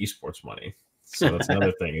that esports money. So that's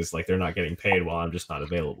another thing, is like they're not getting paid while I'm just not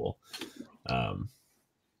available.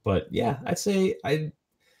 But yeah, I'd say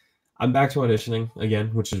I'm back to auditioning again,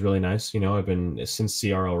 which is really nice. You know, I've been, since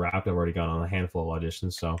CRL wrapped, I've already gone on a handful of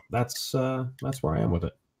auditions. So that's where I am with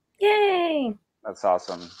it. Yay! That's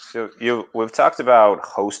awesome. So we've talked about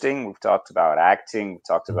hosting, we've talked about acting, we've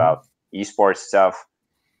talked about esports stuff.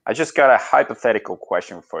 I just got a hypothetical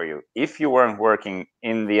question for you. If you weren't working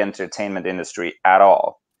in the entertainment industry at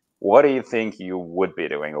all, what do you think you would be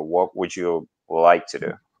doing, or what would you like to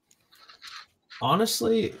do?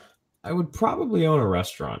 Honestly, I would probably own a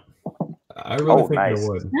restaurant. I really think I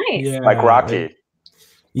would. Nice. Yeah, like Rocky.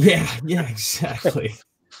 Yeah, exactly.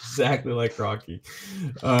 Exactly like Rocky.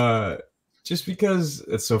 Just because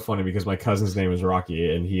it's so funny, because my cousin's name is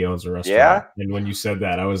Rocky and he owns a restaurant. Yeah. And when you said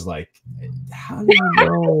that, I was like, how do you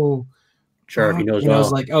know? Sure, he knows well. well. I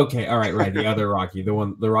was like, okay, all right, the other Rocky, the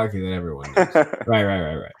Rocky that everyone knows.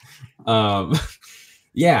 Right.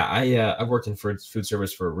 Yeah, I've worked in food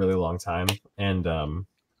service for a really long time, and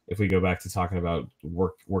if we go back to talking about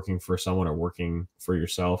working for someone or working for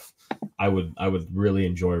yourself, I would really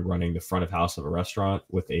enjoy running the front of house of a restaurant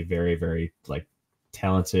with a very, very like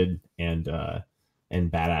talented and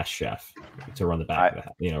badass chef to run the back of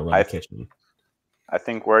the, run the kitchen. I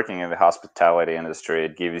think working in the hospitality industry,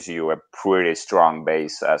 it gives you a pretty strong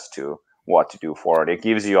base as to what to do for it. It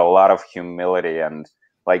gives you a lot of humility, and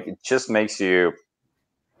like it just makes you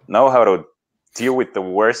know how to deal with the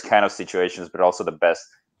worst kind of situations, but also the best.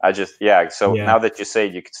 Now that you say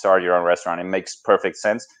you could start your own restaurant, it makes perfect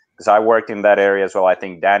sense, because I worked in that area as well. I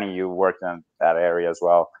think Danny, you worked in that area as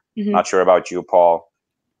well. Mm-hmm. Not sure about you, Paul,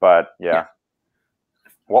 but yeah.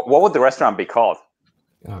 What would the restaurant be called?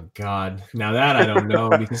 Oh God, now that I don't know,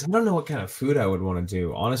 because I don't know what kind of food I would want to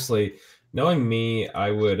do. Honestly, knowing me,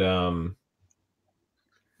 I would, man,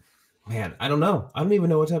 I don't know. I don't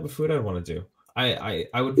even know what type of food I'd want to do. I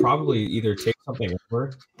would probably either take something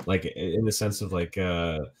over, like in the sense of like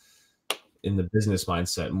in the business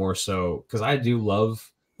mindset more so because I do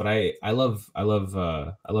love, but I love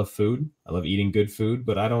food. I love eating good food,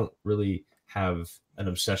 but I don't really have an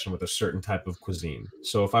obsession with a certain type of cuisine.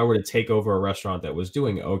 So if I were to take over a restaurant that was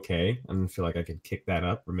doing okay, I feel like I could kick that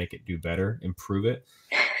up or make it do better, improve it.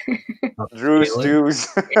 Drew Stews.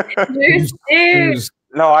 Drew Stews.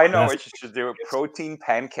 No, I know what you should do. Protein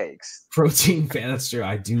pancakes. Protein that's true.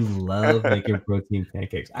 I do love making protein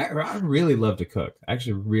pancakes. I really love to cook. I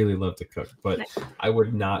actually really love to cook, but I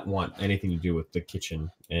would not want anything to do with the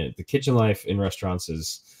kitchen. And the kitchen life in restaurants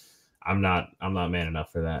is I'm not man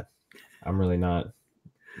enough for that. I'm really not,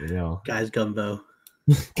 Guys gumbo.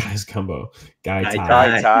 Guys gumbo. Guy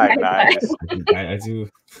tie. Nice. I do.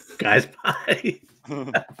 Guys pie.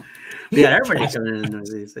 Yeah, everybody's coming in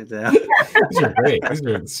these things out. These are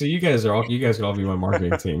great. So you guys could all be my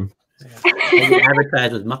marketing team.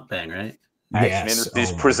 Advertise with mukbang, right? Yes.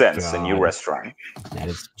 This presents a new restaurant. That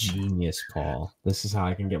is genius, Paul. This is how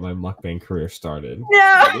I can get my mukbang career started. No.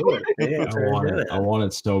 I want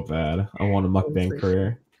it so bad. I want a mukbang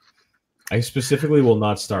career. I specifically will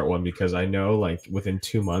not start one because I know like within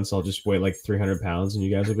 2 months I'll just weigh like 300 pounds and you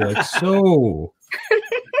guys will be like, so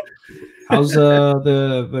how's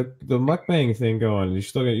the mukbang thing going?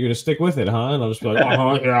 You're gonna stick with it, huh? And I'll just be like,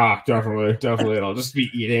 yeah, definitely. And I'll just be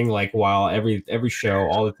eating like while every show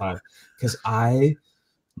all the time because I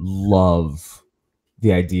love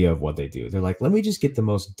the idea of what they do. They're like, let me just get the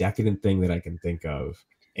most decadent thing that I can think of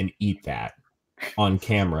and eat that on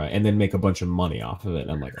camera and then make a bunch of money off of it. And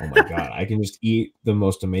I'm like, oh my God, I can just eat the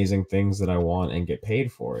most amazing things that I want and get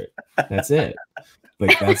paid for it. That's it.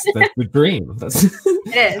 Like that's the dream. That's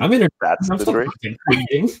I'm in that's the dream.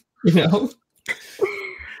 Eating,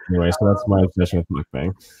 Anyway, so that's my obsession with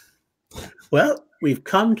mukbang. Well, we've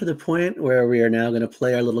come to the point where we are now going to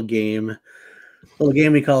play our little game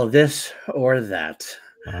we call This or That.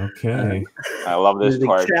 Okay. I love this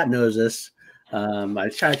part. The chat knows this.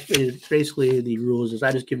 Basically the rules is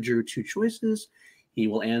I just give Drew 2 choices.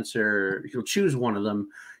 He'll choose one of them.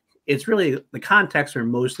 It's really the context are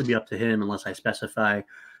mostly be up to him unless I specify.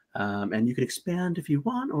 And you can expand if you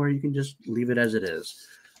want, or you can just leave it as it is.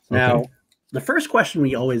 Now, the first question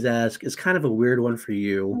we always ask is kind of a weird one for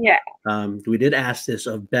you. Yeah. We did ask this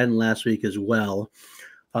of Ben last week as well.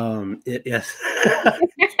 It is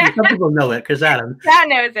some people know it because Adam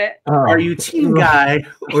knows it. Are you team guy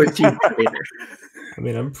or team trader? I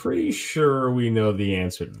mean, I'm pretty sure we know the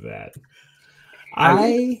answer to that.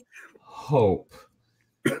 I hope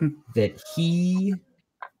that he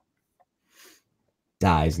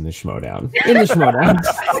dies in the Schmodown.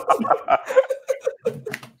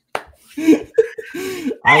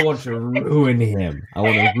 I want to ruin him. I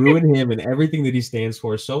want to ruin him and everything that he stands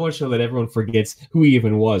for, so much so that everyone forgets who he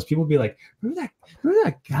even was. People be like, remember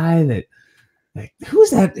that guy that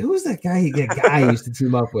who's that guy he used to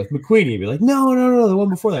team up with? McQueenie. Be like, no, the one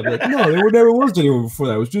before that. Be like, no, there never was anyone before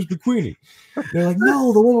that. It was just McQueenie. They're like,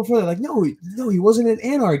 no, the one before that. Like, no, he wasn't in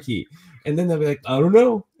Anarchy. And then they'll be like, I don't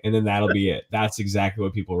know. And then that'll be it. That's exactly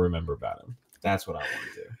what people remember about him. That's what I want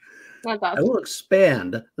to do. That's awesome. I will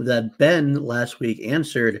expand that Ben last week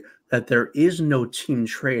answered that there is no team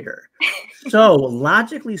trader. So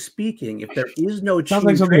logically speaking, if there is no sounds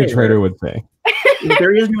like something a trader would say. If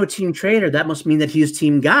there is no team trader, that must mean that he's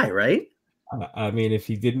team guy, right? I mean, if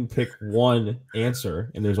he didn't pick one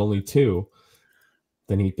answer and there's only 2,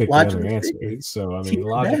 then he'd pick the other answer. So I mean,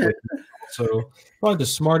 logically, so probably the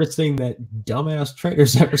smartest thing that dumbass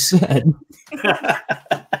traders ever said.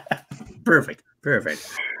 Perfect.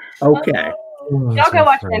 Okay. Y'all go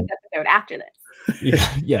watch the next episode after this.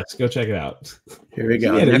 Yeah, yes, go check it out. Here we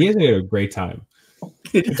go. He had a great time.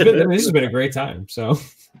 This has been a great time. So,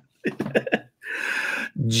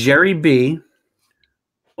 Jerry B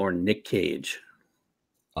or Nick Cage?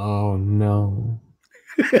 Oh no.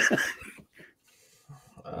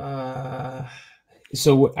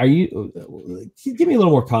 So are you? Give me a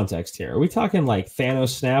little more context here. Are we talking like Thanos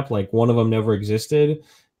snap, like one of them never existed?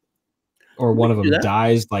 Or one of them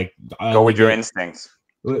dies, like go with your instincts.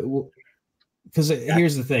 Because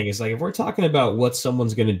here's the thing: is like if we're talking about what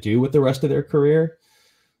someone's going to do with the rest of their career,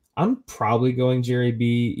 I'm probably going Jerry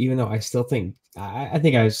B. Even though I still think I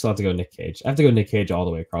think I still have to go Nick Cage. I have to go Nick Cage all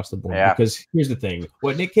the way across the board. Yeah. Because here's the thing: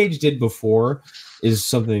 what Nick Cage did before is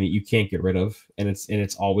something that you can't get rid of, and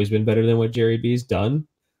it's always been better than what Jerry B's done.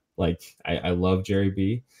 Like I love Jerry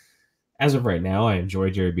B. As of right now, I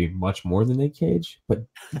enjoy Jerry B much more than Nick Cage, but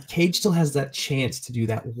Cage still has that chance to do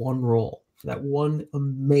that one role, that one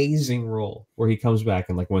amazing role where he comes back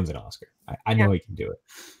and like wins an Oscar. I know he can do it.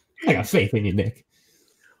 I got faith in you, Nick.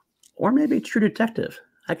 Or maybe True Detective.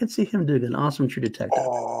 I could see him doing an awesome True Detective.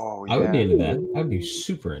 Oh, yeah. I would be into that. I would be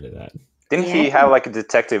super into that. Didn't he have like a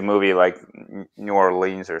detective movie like New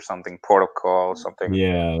Orleans or something, Protocol or something?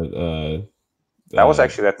 Yeah. That was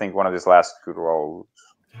actually, I think, one of his last good roles.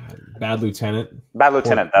 Bad Lieutenant. Bad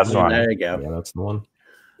Lieutenant, that's the one. There you go. Yeah, that's the one.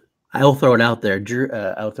 I'll throw it out there.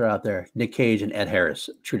 I'll throw it out there. Nick Cage and Ed Harris,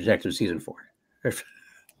 True Detective season 4. Is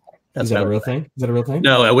that a real thing? Is that a real thing?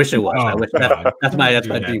 No, I wish it was. Oh, I wish that's my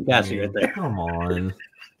dream casting right there. Come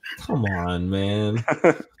on, man.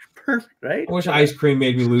 Perfect, right? I wish ice cream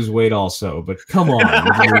made me lose weight also, but come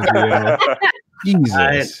on.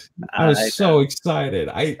 Jesus. I was so excited.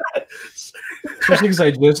 Especially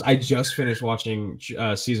because I just finished watching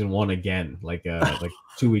season 1 again, like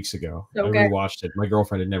 2 weeks ago. Okay. I rewatched it. My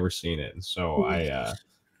girlfriend had never seen it, and so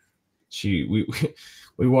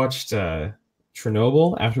we watched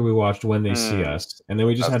Chernobyl after we watched When They See Us, and then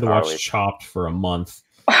we just had to watch Chopped for a month,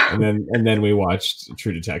 and then we watched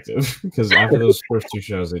True Detective because after those first 2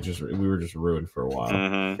 shows, we were just ruined for a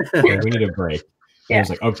while. Like, we need a break. And I was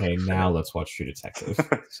like, okay, now let's watch True Detective.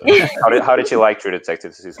 So. How did you like True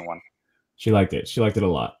Detective season 1? She liked it. She liked it a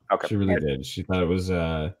lot. Okay. She really did. She thought it was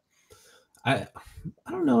I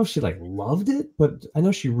don't know if she like loved it, but I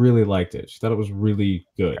know she really liked it. She thought it was really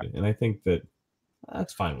good. And I think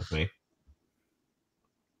that's fine with me.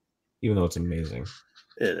 Even though it's amazing.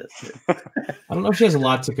 It is. I don't know if she has a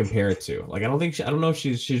lot to compare it to. Like I don't know if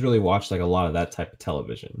she's really watched like a lot of that type of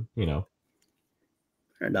television, you know.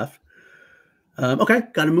 Fair enough. Okay,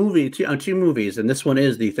 got a movie, two movies, and this one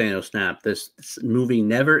is the Thanos Snap. This movie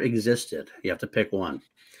never existed. You have to pick one.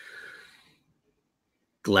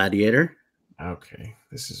 Gladiator. Okay,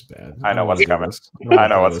 this is bad. I know what's coming. I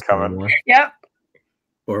know what's coming. Yep.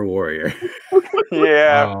 Or Warrior.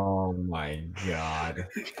 Yeah. Oh my god.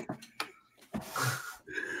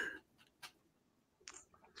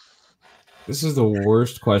 This is the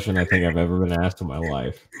worst question I think I've ever been asked in my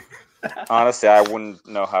life. Honestly, I wouldn't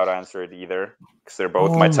know how to answer it either because they're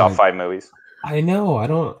both my top 5 movies. I know. I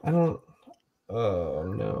don't.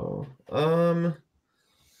 Oh no.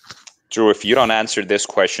 Drew, if you don't answer this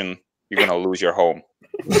question, you're gonna lose your home.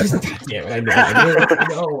 Yeah, I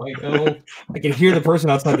know. I can hear the person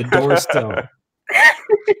outside the door still.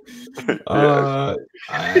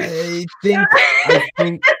 I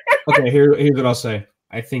think. Okay, here's what I'll say.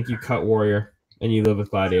 I think you cut Warrior and you live with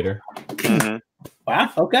Gladiator. Mm-hmm.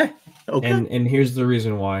 Wow. Okay. And here's the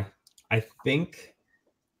reason why. I think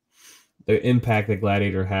the impact that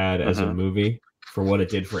Gladiator had as a movie for what it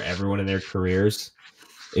did for everyone in their careers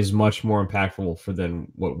is much more impactful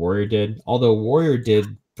than what Warrior did. Although Warrior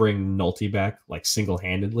did bring Nolte back like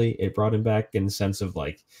single-handedly, it brought him back in the sense of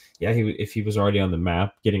like, yeah, if he was already on the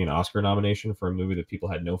map, getting an Oscar nomination for a movie that people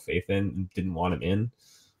had no faith in and didn't want him in,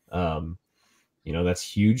 that's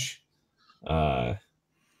huge.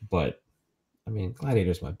 But I mean,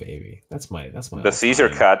 Gladiator's my baby. That's my. The Caesar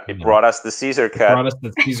cut. It brought us the Caesar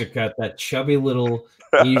cut. That chubby little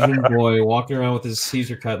Asian boy walking around with his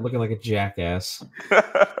Caesar cut, looking like a jackass.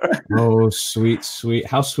 Oh, sweet.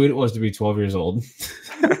 How sweet it was to be 12 years old.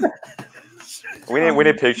 We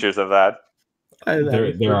need pictures of that.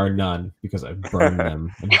 There are none because I burned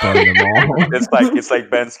them. I burned them all. It's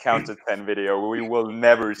like Ben's Count to 10 video. We will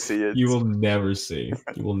never see it. You will never see.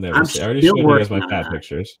 I already showed you guys my fat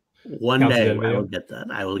pictures. One day I will get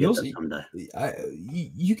that. I will get that someday.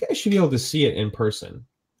 You guys should be able to see it in person.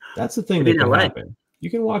 That's the thing that can happen.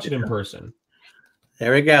 You can watch it in person.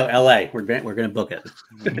 There we go. LA. We're gonna book it.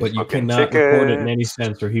 But you cannot record it in any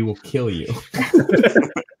sense or he will kill you.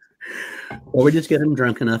 Or we just get him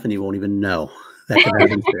drunk enough and he won't even know. That can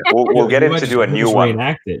happen too. We'll get him to do a new one.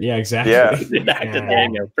 Reenact it. Yeah, exactly. Yeah. There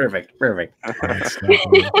you go. Perfect.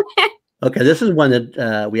 Okay, this is one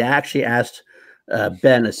that we actually asked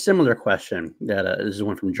Ben a similar question. This is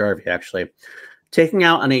one from Jarvie, actually. Taking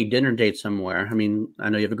out on a dinner date somewhere. I mean, I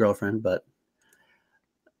know you have a girlfriend, but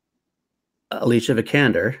Alicia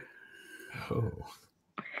Vikander. Oh.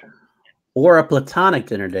 Or a platonic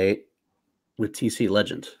dinner date with TC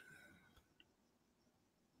Legend.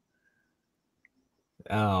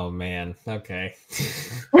 Oh, man. Okay.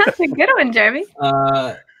 That's a good one, Jarvie.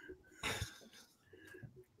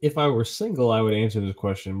 If I were single, I would answer this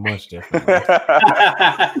question much differently.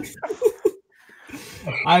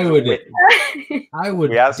 I would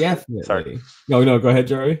definitely. Sorry. No, go ahead,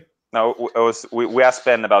 Jerry. No, we asked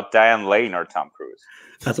Ben about Diane Lane or Tom Cruise.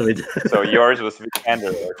 That's what we did. So yours was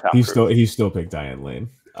Vikander or Tom Cruise. He still picked Diane Lane.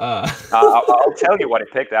 I'll tell you what he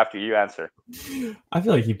picked after you answer. I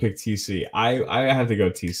feel like he picked TC. I have to go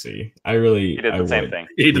TC. He did the same thing.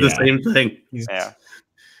 He did the same thing. Yeah.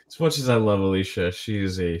 As much as I love Alicia, she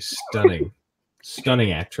is a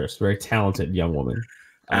stunning actress, very talented young woman.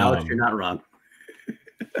 Alex, you're not wrong.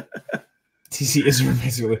 TC is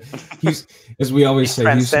basically he's, as we always say,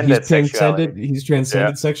 he's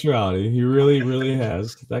transcended sexuality. He really, really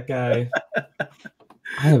has. That guy.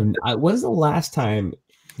 When's the last time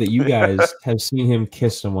that you guys have seen him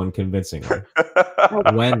kiss someone convincingly?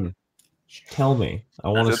 When? Tell me. I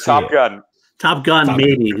want to see Top Gun. Top Gun,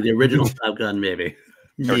 maybe the original Top Gun, maybe.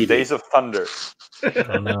 Or Days of Thunder. I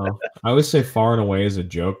don't know. I always say Far and Away is a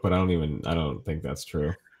joke, but I don't think that's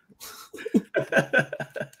true.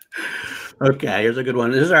 Okay, here's a good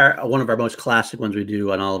one. This is one of our most classic ones we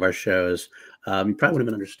do on all of our shows. You probably wouldn't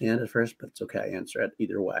even understand at first, but it's okay. Answer it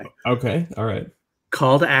either way. Okay, all right.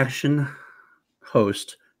 Call to Action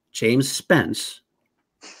host James Spence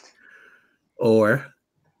or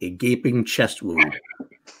a gaping chest wound.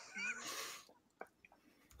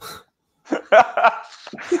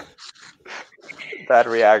 That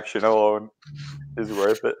reaction alone is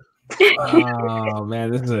worth it. Oh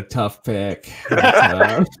man, this is a tough pick.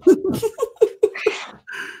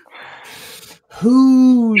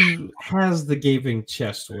 Who has the gaping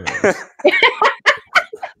chest wound?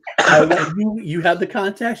 You have the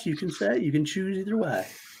context. You can say. You can choose either way.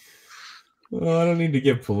 Well, I don't need to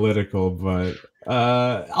get political, but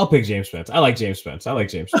I'll pick James Spence. I like James Spence.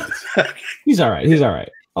 He's all right.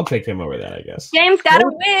 I'll take him over that, I guess. James got to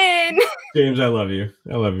win. James, I love you.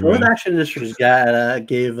 World Action Industries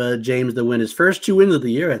gave James the win. His first 2 wins of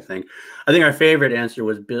the year, I think. I think our favorite answer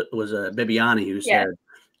was Bibiani, who said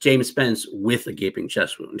James Spence with a gaping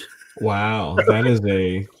chest wound. Wow, that's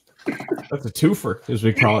a twofer, as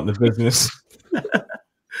we call it in the business.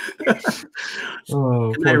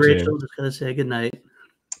 Oh, good night, Rachel. Just gotta say good night.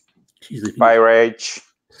 Bye, Rach.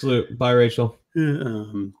 Salute. Bye, Rachel.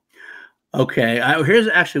 Okay, here's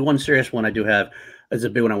actually one serious one I do have. It's a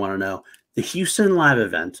big one I want to know. The Houston live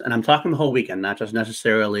event, and I'm talking the whole weekend, not just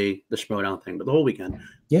necessarily the Schmoedown thing, but the whole weekend.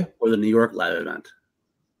 Yeah. Or the New York live event.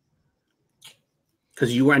 Because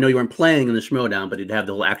I know you weren't playing in the Schmoedown, but you'd have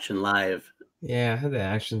the whole Action Live. Yeah, I had the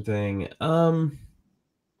Action thing.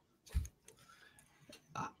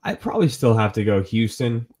 I probably still have to go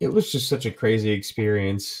Houston. It was just such a crazy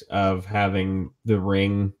experience of having the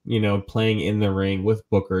ring, playing in the ring with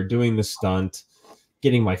Booker, doing the stunt,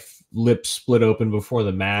 getting my lips split open before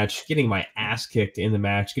the match, getting my ass kicked in the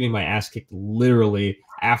match, getting my ass kicked literally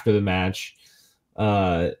after the match.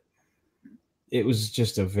 It was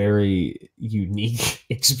just a very unique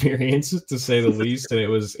experience, to say the least. And it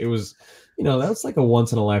was, that's like a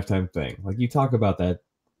once in a lifetime thing. Like, you talk about that,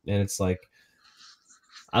 and it's like,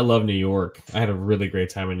 I love New York. I had a really great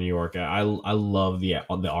time in New York. I love the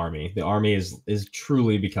Army. The Army is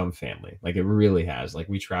truly become family. Like, it really has. Like,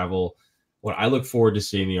 we travel. What I look forward to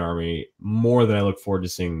seeing the Army more than I look forward to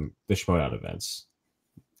seeing the Schmoedown events.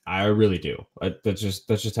 I really do. That's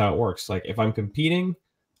just how it works. Like, if I'm competing,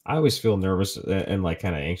 I always feel nervous and like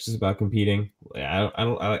kind of anxious about competing. I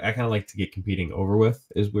kind of like to get competing over with,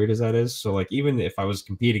 as weird as that is. So like, even if I was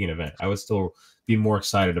competing in an event, I would still be more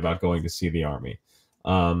excited about going to see the Army.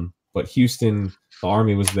 But Houston, the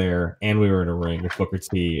Army was there, and we were in a ring with Booker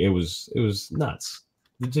T. It was nuts.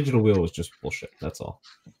 The digital wheel was just bullshit. That's all.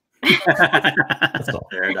 That's all.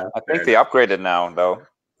 I think they upgraded now, though.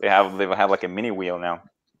 They have like a mini wheel now.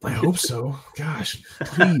 I hope so. Gosh,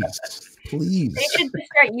 please. They should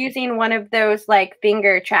just start using one of those like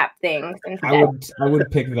finger trap things instead. I would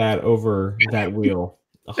pick that over that wheel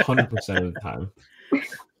 100% of the time.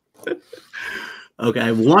 Okay, I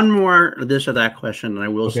have one more this or that question, and I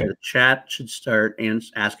will say the chat should start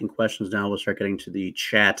asking questions now. We'll start getting to the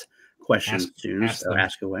chat questions soon, so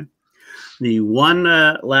ask away. The one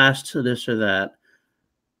last this or that,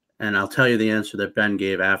 and I'll tell you the answer that Ben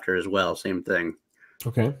gave after as well. Same thing.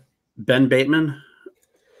 Okay. Ben Bateman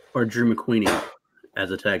or Drew McQueenie as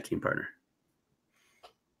a tag team partner?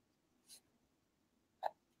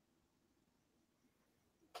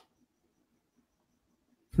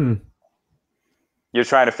 You're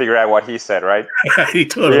trying to figure out what he said, right?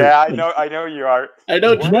 Totally. Yeah, I know you are. I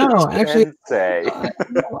don't know. No, actually, say. I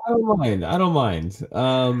don't mind.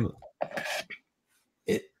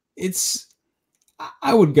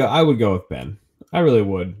 I would go with Ben. I really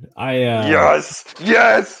would. Yes.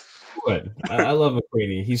 Would. I love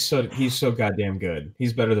McQueenie. He's so goddamn good.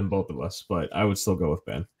 He's better than both of us, but I would still go with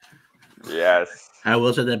Ben. Yes. I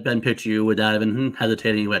will say that Ben picked you without even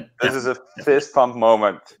hesitating. This is a fist pump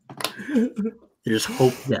moment. There's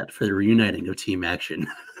hope yet for the reuniting of Team Action.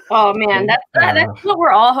 Oh man, that's what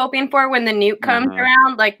we're all hoping for when the nuke comes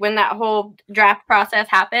around. Like when that whole draft process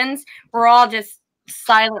happens, we're all just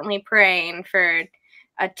silently praying for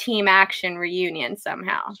a Team Action reunion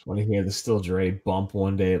somehow. I just want to hear the Still Dre bump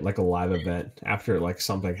one day at like a live event after like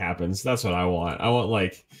something happens. That's what I want. I want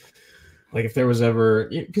like if there was ever,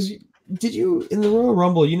 because did you in the Royal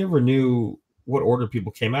Rumble? You never knew what order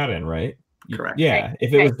people came out in, right? Correct. Yeah,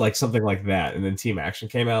 if it was like something like that, and then Team Action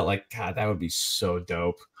came out, like God, that would be so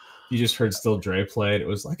dope. You just heard Still Dre play it. It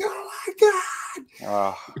was like, oh my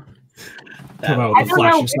God. Come out with the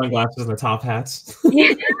flashing sunglasses and the top hats.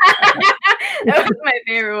 Yeah. That was my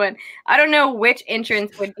favorite one. I don't know which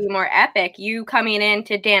entrance would be more epic. You coming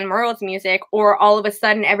into Dan Murrell's music, or all of a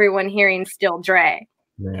sudden everyone hearing Still Dre.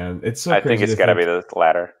 Man, it's so I think it's gotta be the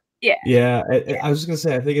latter. Yeah. Yeah, I was just gonna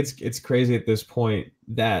say, I think it's crazy at this point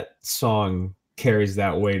that song carries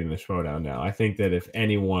that weight in the showdown now. I think that if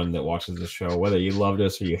anyone that watches the show, whether you loved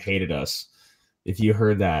us or you hated us, if you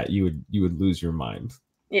heard that, you would lose your mind.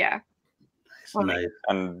 Yeah. Nice.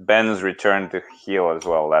 And Ben's return to heel as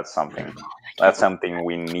well. That's something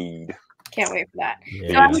we need. Can't wait for that.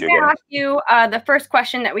 Yeah. So I'm going to ask you the first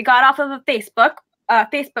question that we got off of a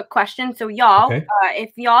Facebook question. So y'all,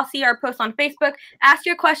 if y'all see our post on Facebook, ask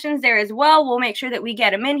your questions there as well. We'll make sure that we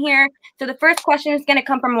get them in here. So the first question is going to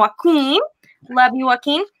come from Joaquin. Love you,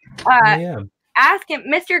 Joaquin. Ask him,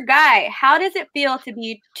 Mr. Guy, how does it feel to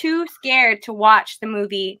be too scared to watch the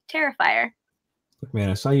movie Terrifier? Look, man,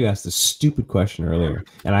 I saw you ask this stupid question earlier,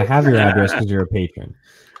 and I have your address because you're a patron.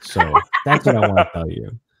 So that's what I want to tell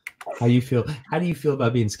you. How you feel? How do you feel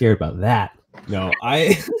about being scared about that? No,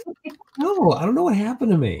 I don't know what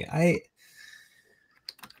happened to me. I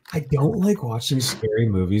don't like watching scary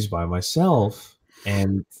movies by myself,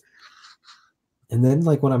 and then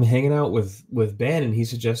like when I'm hanging out with Ben and he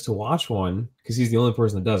suggests to watch one because he's the only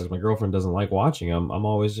person that does it. My girlfriend doesn't like watching them. I'm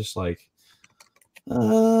always just like,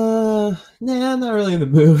 nah, I'm not really in the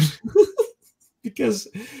mood. Because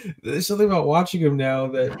there's something about watching them now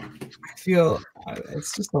that I feel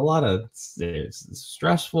it's just a lot of it's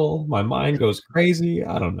stressful. My mind goes crazy.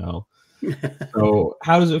 I don't know. So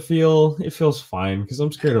how does it feel? It feels fine because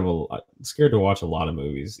I'm scared to watch a lot of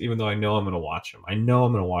movies, even though I know I'm going to watch them. I know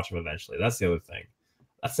I'm going to watch them eventually. That's the other thing.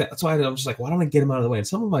 That's why I'm just like, why don't I get them out of the way? And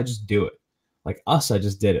some of them I just do it. Like Us, I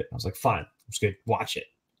just did it. I was like, fine, I'm just going to watch it.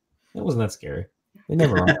 It wasn't that scary. They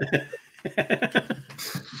never are.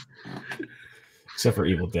 Except for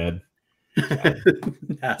Evil Dead.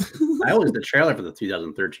 Yeah. I always the trailer for the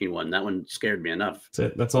 2013 one. That one scared me enough.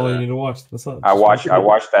 That's all you need to watch. That's all. I watched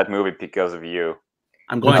that movie because of you.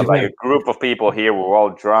 I'm going like a group of people here. We're all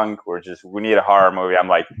drunk. We need a horror movie. I'm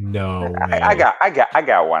like, no. I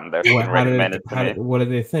got one that's been recommended to me. What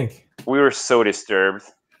did they think? We were so disturbed.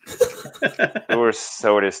 We were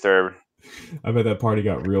so disturbed. I bet that party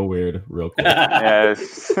got real weird real quick.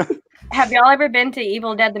 Yes. Have y'all ever been to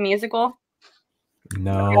Evil Dead the musical?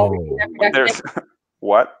 No. There's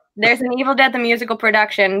what? There's an Evil Dead the musical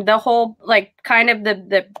production. The whole kind of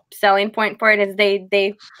the selling point for it is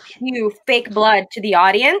they spew fake blood to the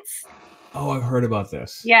audience. Oh, I've heard about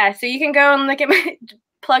this. Yeah, so you can go and look at my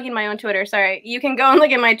plugging my own Twitter. Sorry, you can go and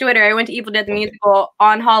look at my Twitter. I went to Evil Dead the musical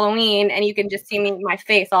on Halloween, and you can just see my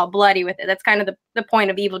face all bloody with it. That's kind of the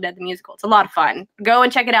point of Evil Dead the musical. It's a lot of fun. Go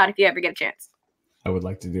and check it out if you ever get a chance. I would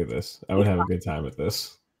like to do this. I would have a good time with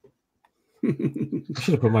this. I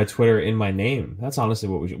should have put my Twitter in my name. That's honestly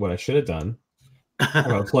what I should have done. How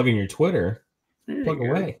about plugging your Twitter? Plug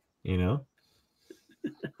away, you know?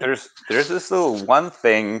 There's this little one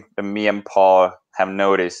thing that me and Paul have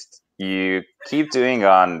noticed you keep doing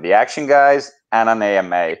on the Action Guys and on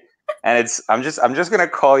AMA. And I'm just gonna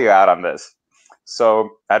call you out on this. So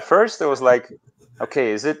at first it was like,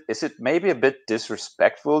 okay, is it maybe a bit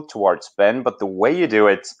disrespectful towards Ben? But the way you do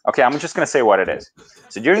it, okay, I'm just gonna say what it is.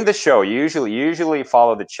 So during the show, you usually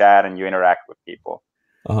follow the chat and you interact with people.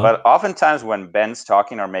 Uh-huh. But oftentimes when Ben's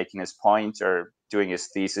talking or making his point or doing his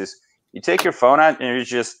thesis, you take your phone out and you're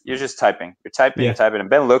just typing. You're typing, you're typing, and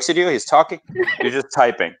Ben looks at you, he's talking, you're just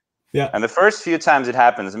typing. Yeah. And the first few times it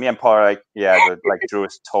happens, me and Paul are like, Drew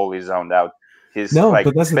is totally zoned out. But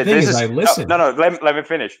that's the thing is I listen. No, let me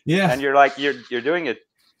finish. Yeah. And you're like, you're doing it.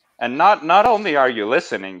 And not only are you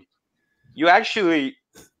listening, you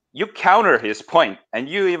counter his point and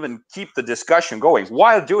you even keep the discussion going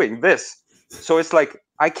while doing this. So it's like,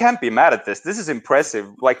 I can't be mad at this. This is impressive.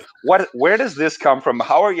 Like, where does this come from?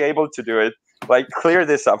 How are you able to do it? Like, clear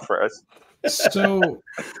this up for us. So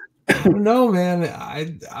no, man,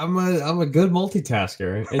 I'm a good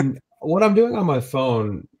multitasker. And what I'm doing on my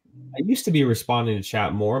phone, I used to be responding to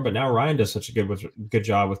chat more, but now Ryan does such a good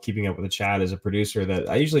job with keeping up with the chat as a producer that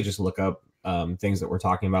I usually just look up things that we're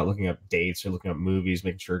talking about, looking up dates or looking up movies,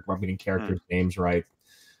 making sure we're getting characters' names right.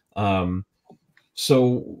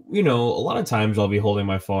 So, a lot of times I'll be holding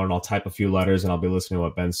my phone and I'll type a few letters and I'll be listening to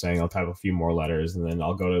what Ben's saying. I'll type a few more letters and then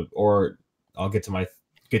I'll get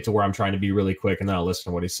to where I'm trying to be really quick and then I'll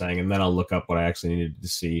listen to what he's saying and then I'll look up what I actually needed to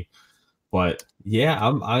see. But yeah,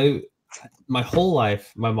 my whole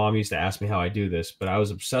life, my mom used to ask me how I do this, but I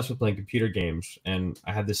was obsessed with playing computer games, and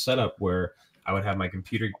I had this setup where I would have my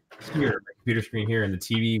computer here, my computer screen here, and the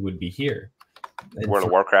TV would be here. World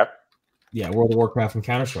of Warcraft. Yeah, World of Warcraft and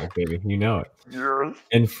Counter-Strike, baby. You know it. Yes.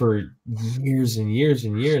 And for years and years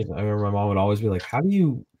and years, I remember my mom would always be like, how do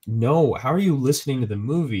you know? How are you listening to the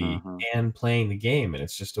movie and playing the game? And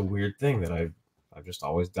it's just a weird thing that I've just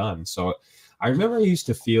always done. So I remember I used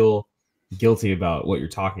to feel guilty about what you're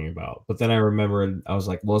talking about. But then I remembered, I was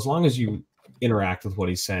like, well, as long as you interact with what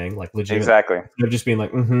he's saying, like legit, Exactly. They're just being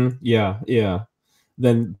like, yeah.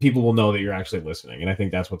 Then people will know that you're actually listening. And I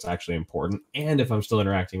think that's what's actually important. And if I'm still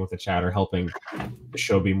interacting with the chat or helping the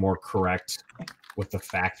show be more correct with the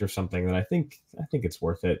fact or something, then I think it's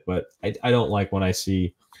worth it. But I don't like when I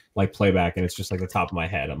see like playback and it's just like the top of my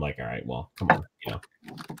head. I'm like, all right, well, come on, you know.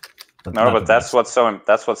 No, but that's what's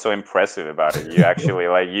so impressive about it. You actually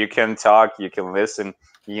like, you can talk, you can listen,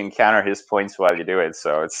 you can counter his points while you do it.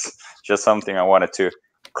 So it's just something I wanted to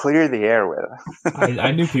clear the air with.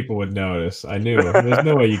 I knew people would notice. I knew. There's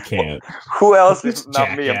no way you can't. Who else is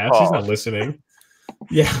not me and Paul? She's not listening.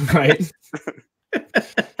 Yeah, right.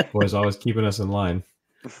 Boys always keeping us in line.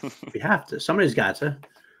 We have to. Somebody's got to.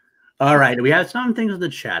 All right. We have some things in the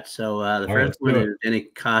chat. So the first one is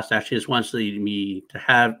Nick Cost actually just wants me to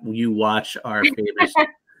have you watch our famous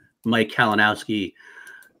Mike Kalinowski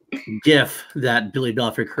GIF that Billy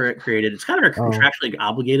Belford created. It's kind of a contractually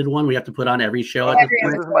obligated one we have to put on every show. At this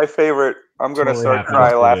point. This is my favorite. I'm going to start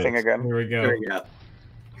crying laughing again. Here we go. There we go.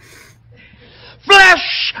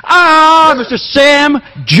 Flesh! Mr. Sam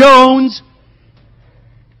Jones!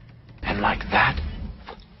 And like that,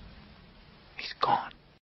 he's gone.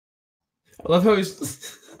 I love how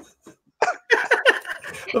he's... I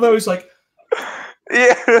love how he's like...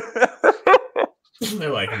 Yeah.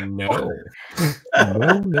 They're like, no.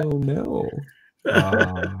 No.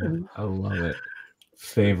 I love it.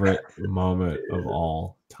 Favorite moment of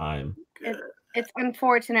all time. It's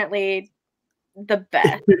unfortunately the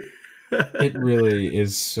best. It really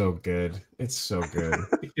is so good. It's so good.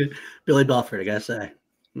 Billy Belford, I gotta say.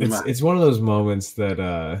 It's one of those moments that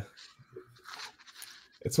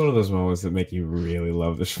make you really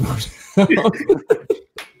love the show.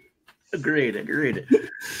 Agreed.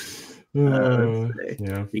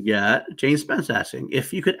 Yeah. We got James Spence asking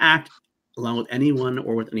if you could act along with anyone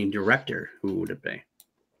or with any director, who would it be?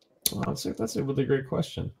 Well, that's a really great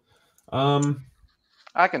question.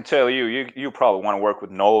 I can tell you probably want to work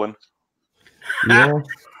with Nolan.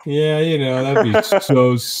 Yeah, you know, that'd be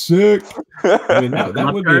so sick. I mean,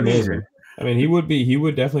 that would be amazing. I mean, he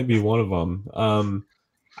would definitely be one of them.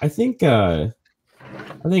 I think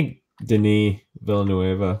Denis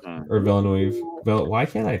Villeneuve or Villeneuve. Why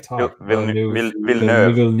can't I talk? Villeneuve.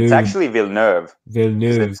 It's actually Villeneuve.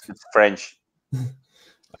 It's French.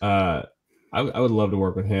 I would love to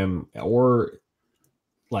work with him, or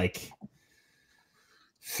like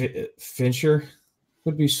Fincher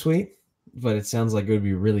would be sweet, but it sounds like it would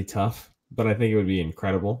be really tough. But I think it would be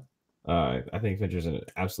incredible. I think Fincher's an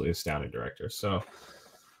absolutely astounding director. So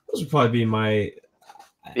those would probably be my.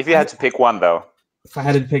 If you had to pick one, though. If I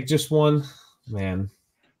had to pick just one, man,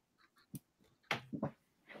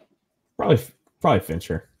 probably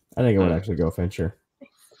Fincher. I think I would actually go Fincher.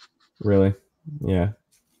 Really, yeah.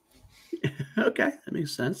 Okay, that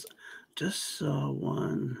makes sense. Just saw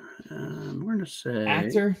one. We're gonna say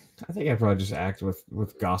actor. I think I'd probably just act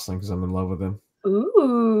with Gosling because I'm in love with him.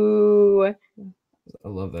 Ooh, I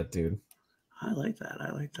love that dude. I like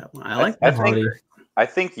that one. I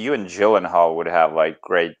think you and Gyllenhaal would have like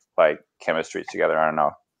great like chemistry together. I don't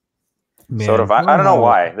know. Man, sort of. I don't know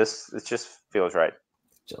why. It just feels right.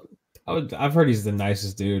 I've heard he's the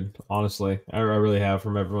nicest dude. Honestly, I really have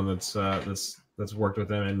from everyone that's worked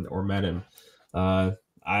with him or met him.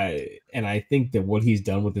 I think that what he's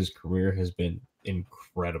done with his career has been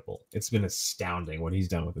incredible. It's been astounding what he's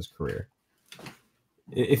done with his career.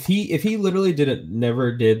 If he literally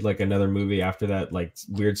never did like another movie after that like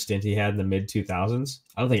weird stint he had in the mid 2000s,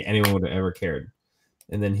 I don't think anyone would have ever cared.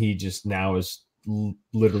 And then he just now is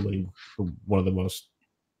literally one of the most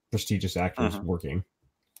prestigious actors working.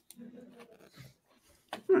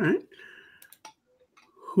 All right.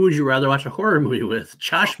 Who would you rather watch a horror movie with,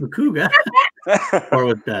 Josh McCouga or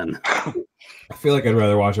with Ben? I feel like I'd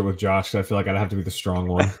rather watch it with Josh. I feel like I'd have to be the strong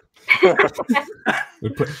one. It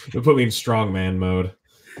would put me in strong man mode.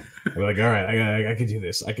 I'd be like, all right, I could do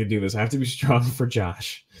this. I have to be strong for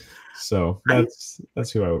Josh. So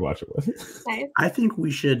that's who I would watch it with. I think we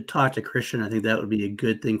should talk to Christian. I think that would be a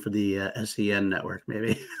good thing for the SEN network,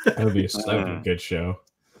 maybe. That would be a good show.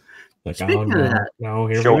 Like,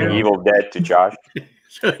 here Showing Evil Dead to Josh.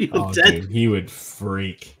 Dude, he would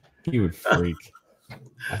freak. He would freak.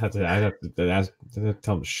 I'd have to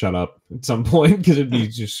tell him to shut up at some point because it'd be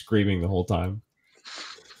just screaming the whole time.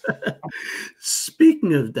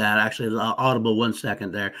 Speaking of that, actually, Audible, 1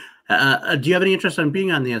 second there. Do you have any interest in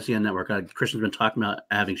being on the NCN network? Christian's been talking about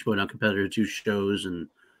having Showdown Competitors do shows, and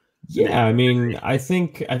yeah, I mean, I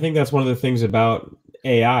think that's one of the things about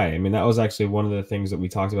AI. I mean, that was actually one of the things that we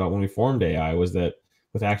talked about when we formed AI, was that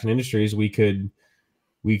with Action Industries, we could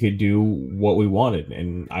do what we wanted.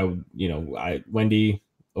 And Wendy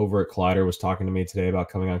over at Collider was talking to me today about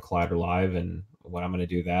coming on Collider Live and when I'm going to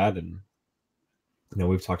do that. And,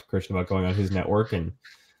 we've talked to Christian about going on his network, and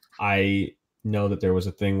I know that there was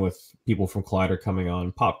a thing with people from Collider coming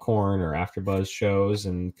on Popcorn or AfterBuzz shows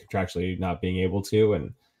and contractually not being able to.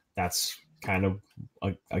 And that's kind of,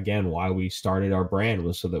 again, why we started our brand,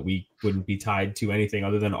 was so that we wouldn't be tied to anything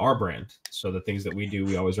other than our brand. So the things that we do,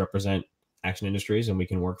 we always represent Action Industries, and we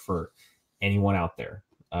can work for anyone out there.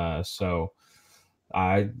 So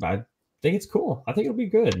I think it's cool. I think it'll be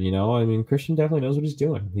good. I mean, Christian definitely knows what he's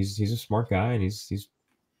doing. He's a smart guy, and he's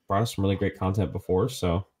brought us some really great content before.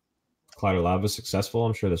 So Collider Live is successful.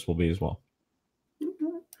 I'm sure this will be as well.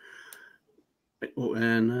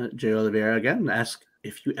 And Jay Oliveira again asked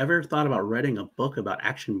if you ever thought about writing a book about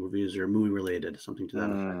action movies or movie related, something to that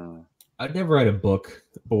effect. I'd never write a book,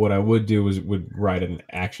 but what I would do would write an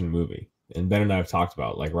action movie. And Ben and I have talked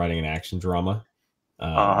about like writing an action drama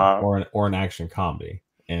or an action comedy.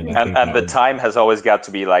 And the time has always got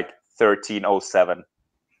to be like 1307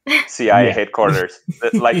 CIA headquarters,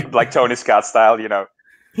 like Tony Scott style,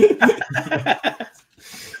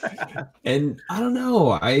 And I don't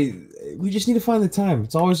know. We just need to find the time.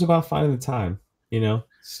 It's always about finding the time,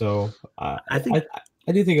 So I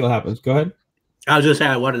do think it'll happen. Go ahead. I was just saying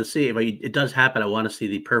I wanted to see if it does happen. I want to see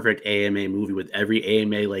the perfect AMA movie with every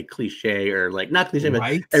AMA like cliche or like not cliche, but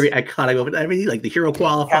every iconic moment, everything like the hero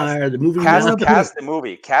qualifier, the movie.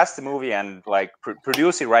 Cast the movie and like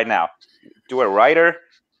produce it right now. Do a writer,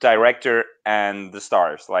 director, and the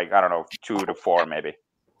stars. Like, I don't know, 2 to 4 maybe.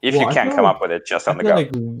 If you can come up with it just on the go. Like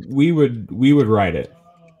we would write it.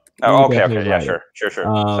 Oh, okay, yeah, sure.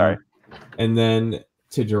 Sorry. And then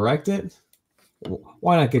to direct it,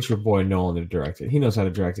 why not get your boy Nolan to direct it? He knows how to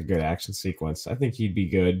direct a good action sequence. I think he'd be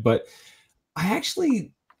good. But I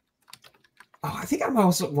think I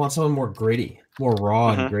also want someone more gritty, more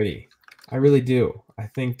raw and gritty. I really do. I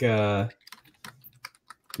think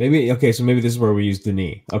maybe this is where we use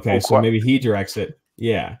Denis. Okay, so maybe he directs it.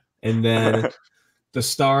 Yeah, and then the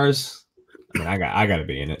stars. I mean, I got to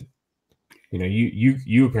be in it.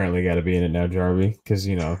 You apparently got to be in it now, Jarvie, because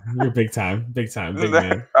you're big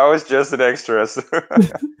man. I was just an extra.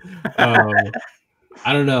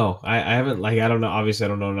 I don't know. I haven't I don't know. Obviously, I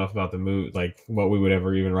don't know enough about the movie, like what we would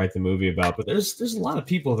ever even write the movie about. But there's a lot of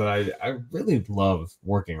people that I really love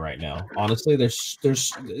working right now. Honestly, there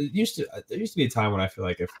used to be a time when I feel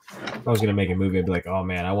like if I was gonna make a movie, I'd be like, oh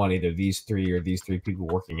man, I want either these 3 or these 3 people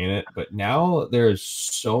working in it. But now there's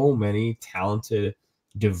so many talented,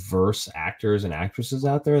 diverse actors and actresses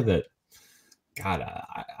out there that, God,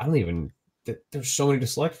 I don't even. There's so many to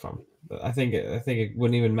select from. I think it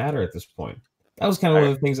wouldn't even matter at this point. That was kind of one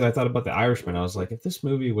of the things that I thought about The Irishman. I was like, if this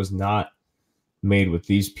movie was not made with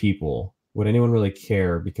these people, would anyone really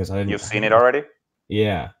care? Because I didn't. You've seen it already?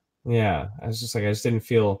 Yeah. I was just like, I just didn't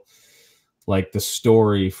feel like the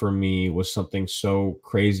story for me was something so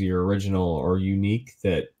crazy or original or unique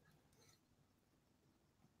that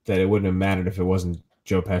it wouldn't have mattered if it wasn't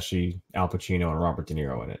Joe Pesci, Al Pacino, and Robert De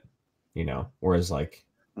Niro in it. Whereas like,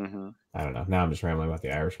 I don't know. Now I'm just rambling about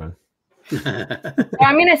The Irishman.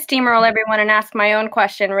 I'm going to steamroll everyone and ask my own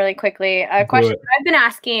question really quickly. A question I've been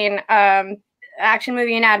asking Action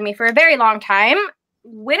Movie Anatomy for a very long time.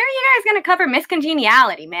 When are you guys going to cover Miss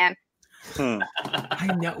Congeniality, man?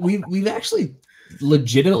 I know we've actually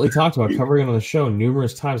legitimately talked about covering it on the show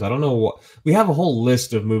numerous times. I don't know what we have a whole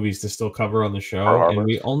list of movies to still cover on the show, and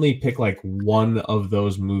we only pick like one of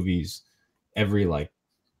those movies every like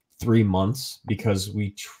 3 months because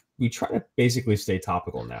we try to basically stay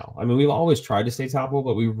topical now. I mean, we've always tried to stay topical,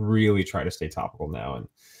 but we really try to stay topical now. And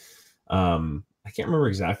I can't remember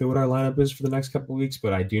exactly what our lineup is for the next couple of weeks,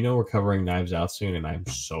 but I do know we're covering Knives Out soon, and I'm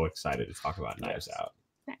so excited to talk about Knives Out.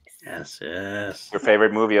 Yes. Your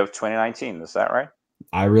favorite movie of 2019, is that right?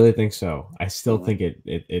 I really think so. I still think it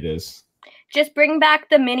is. Just bring back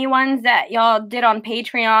the mini ones that y'all did on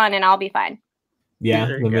Patreon, and I'll be fine. Yeah,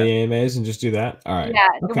 the mini AMAs, and just do that. All right. Yeah,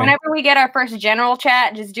 whenever we get our first general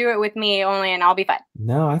chat, just do it with me only, and I'll be fine.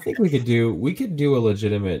 No, I think we could do a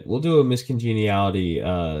legitimate. We'll do a Miss Congeniality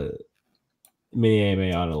mini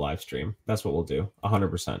AMA on a live stream. That's what we'll do,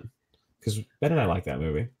 100%. Because Ben and I like that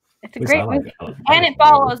movie. It's a great movie, and it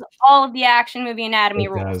follows all of the action movie anatomy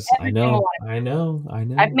rules. I know.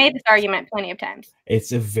 I've made this argument plenty of times.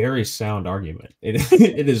 It's a very sound argument.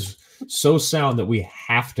 It is so sound that we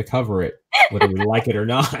have to cover it, whether we like it or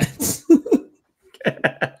not.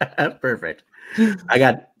 Perfect. I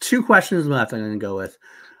got 2 questions left I'm going to go with,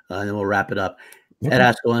 and then we'll wrap it up. Okay. Ed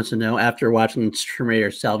Haskell wants to know, after watching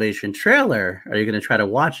Terminator Salvation trailer, are you going to try to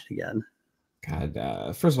watch it again?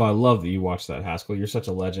 God, first of all, I love that you watched that, Haskell. You're such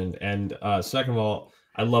a legend. And second of all,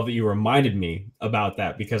 I love that you reminded me about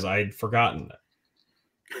that because I had forgotten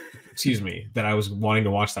that I was wanting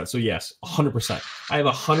to watch that. So yes, 100%. I am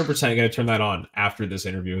 100% going to turn that on after this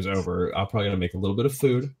interview is over. I'm probably going to make a little bit of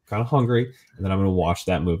food, kind of hungry, and then I'm going to watch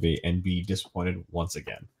that movie and be disappointed once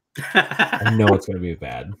again. I know it's going to be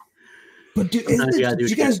bad. But did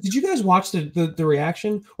you guys watch the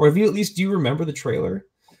reaction, or have you at least do you remember the trailer?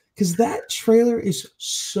 Because that trailer is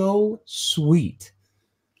so sweet.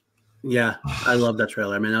 Yeah, I love that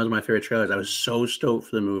trailer. I mean, that was my favorite trailer. I was so stoked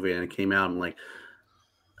for the movie, and it came out. I'm like,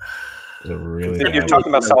 you're talking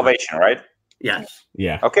about Salvation, right? Yes.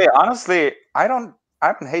 Yeah. Okay. Honestly, I don't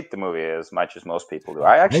hate the movie as much as most people do.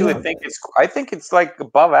 I actually think it's like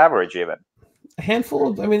above average even. A handful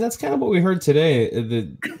of, I mean, that's kind of what we heard today.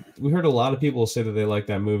 We heard a lot of people say that they like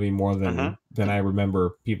that movie more than I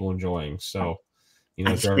remember people enjoying. So, you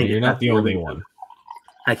know, Jarvis, you're not the only one.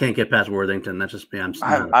 I can't get past Worthington. That's just me.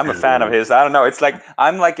 I'm a fan of his. I don't know. It's like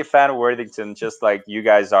I'm like a fan of Worthington, just like you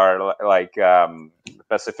guys are like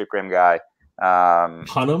Pacific Rim guy.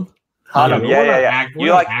 Hunnam? Yeah.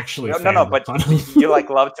 You like actually but you like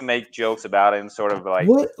love to make jokes about it and sort of like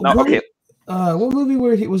what movie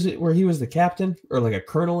where he was the captain or like a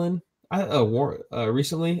colonel in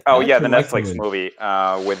recently? Oh yeah, the Netflix movie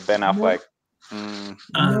with Ben Affleck. No,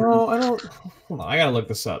 I don't. Hold on, I gotta look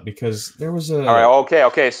this up because there was a. All right,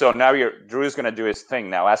 okay. So now Drew's gonna do his thing.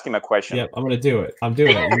 Now ask him a question. Yep, I'm gonna do it. I'm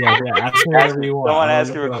doing it. Yeah. Ask me whatever you want. Someone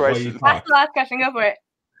ask you a question. That's the last question. Go for it.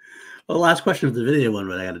 Well, the last question is the video one.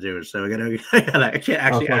 What I got to do is so I can't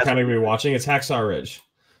actually. Kind of be watching. It's Hacksaw Ridge.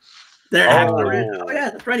 There. Oh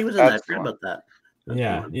yeah, Freddie was in that. I forgot about that.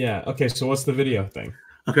 Yeah. Okay, so what's the video thing?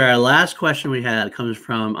 Okay, our last question we had comes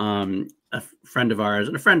from a friend of ours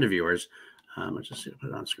and a friend of yours. Let's just put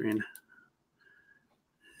it on screen.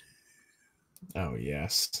 Oh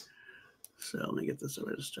yes. So let me get this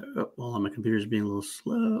over to start. Oh, well, my computer's being a little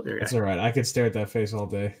slow. There we go. That's all right. I could stare at that face all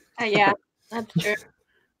day. Yeah, that's true.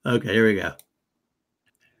 Okay, here we go.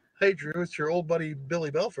 Hey Drew, it's your old buddy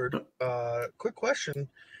Billy Belford. Quick question: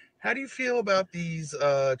 how do you feel about these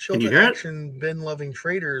Chill to Action Ben loving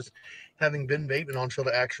traders having Ben Bateman on Chill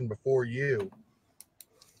to Action before you?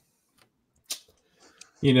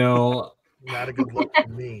 You know. Not a good look for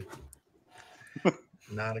me.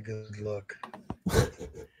 Not a good look.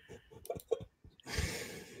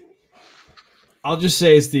 I'll just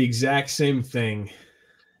say it's the exact same thing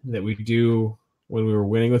that we do when we were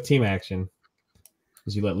winning with Team Action.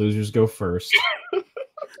 Is you let losers go first. And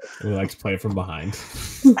we like to play it from behind.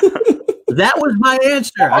 That was my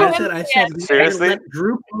answer. I said seriously, let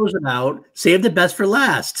Drew close it out. Save the best for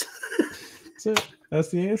last. That's it. That's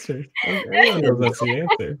the answer. Everyone knows that's the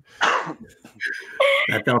answer.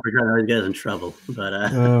 I felt for trying to always get us in trouble, but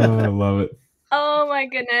oh, I love it. Oh my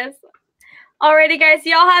goodness! Alrighty, guys,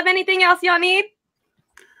 y'all have anything else y'all need?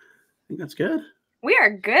 I think that's good. We are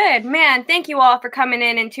good, man. Thank you all for coming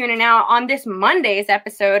in and tuning out on this Monday's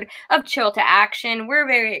episode of Chill to Action. We're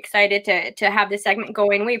very excited to have this segment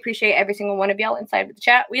going. We appreciate every single one of y'all inside of the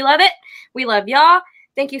chat. We love it. We love y'all.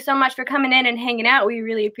 Thank you so much for coming in and hanging out. We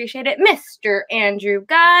really appreciate it. Mr. Andrew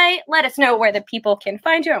Guy, let us know where the people can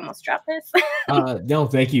find you. I almost dropped this. No,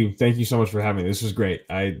 thank you. Thank you so much for having me. This was great.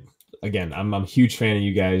 I'm a huge fan of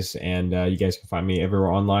you guys, and you guys can find me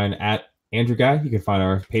everywhere online at Andrew Guy. You can find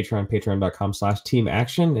our Patreon, patreon.com/Team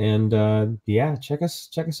Action. And check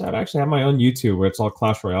us out. I actually have my own YouTube where it's all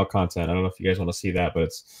Clash Royale content. I don't know if you guys want to see that, but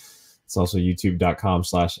it's also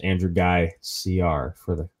youtube.com/Andrew Guy CR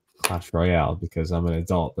for the Clash Royale, because I'm an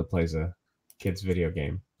adult that plays a kid's video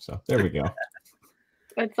game. So there we go.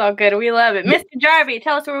 It's all good. We love it. Mr. Jarvie,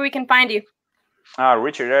 tell us where we can find you.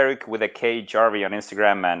 Richard Eric with a K Jarvie on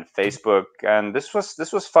Instagram and Facebook. And this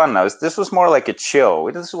was fun. This was more like a chill.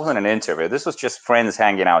 This wasn't an interview. This was just friends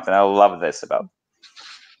hanging out, and I love this about.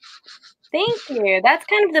 Thank you. That's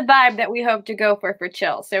kind of the vibe that we hope to go for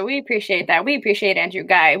chill. So we appreciate that. We appreciate Andrew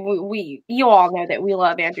Guy. You all know that we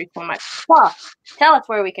love Andrew so much. Paul, tell us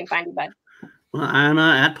where we can find you, bud. Well, I'm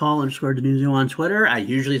at Paul_Denuzio on Twitter.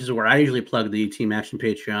 This is where I usually plug the Team Action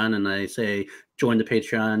Patreon, and I say join the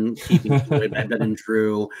Patreon. Keeping Ben and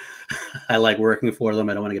Drew. I like working for them.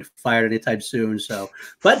 I don't want to get fired anytime soon. So,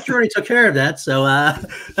 but Drew already took care of that. So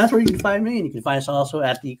that's where you can find me, and you can find us also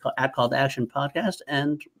at the Call to Action podcast.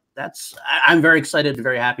 And I'm very excited and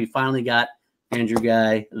very happy. Finally got Andrew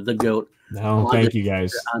Guy, the GOAT. No, thank you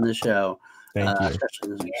guys on the show. Thank you.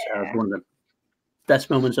 Especially this is one of the best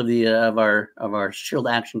moments of the of our Shield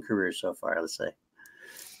Action career so far. Let's say.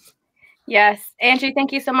 Yes, Andrew,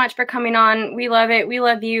 thank you so much for coming on. We love it. We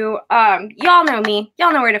love you. Y'all know me.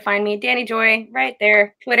 Y'all know where to find me. Danny Joy, right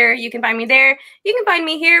there. Twitter, you can find me there. You can find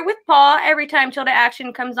me here with Paul every time Chill to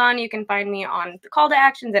Action comes on. You can find me on the Call to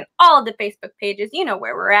Actions and all of the Facebook pages. You know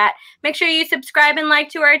where we're at. Make sure you subscribe and like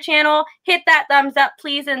to our channel. Hit that thumbs up,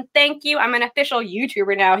 please, and thank you. I'm an official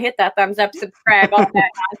YouTuber now. Hit that thumbs up, subscribe, all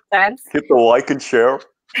that nonsense. Hit the like and share.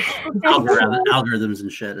 Algorithms and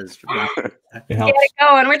shit is it helps. Get it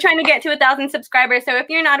going. We're trying to get to 1,000 subscribers, so if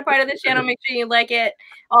you're not a part of this channel, make sure you like it,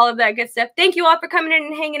 all of that good stuff. Thank you all for coming in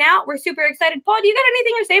and hanging out. We're super excited. Paul, do you got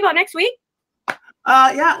anything to say about next week?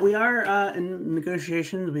 Yeah, we are in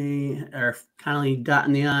negotiations. We are finally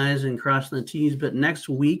dotting the I's and crossing the T's, but next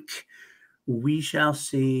week we shall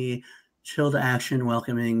see Chill to Action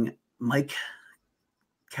welcoming Mike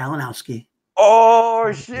Kalinowski.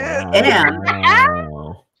 Oh shit!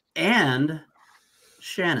 And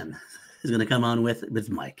Shannon is going to come on with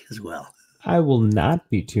Mike as well. I will not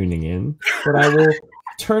be tuning in, but I will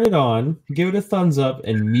turn it on, give it a thumbs up,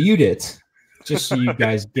 and mute it just so you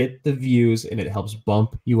guys get the views and it helps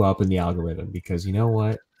bump you up in the algorithm. Because you know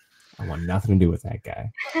what? I want nothing to do with that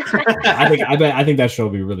guy. I think that show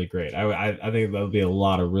will be really great. I think there'll be a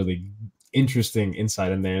lot of really interesting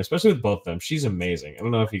insight in there, especially with both of them. She's amazing. I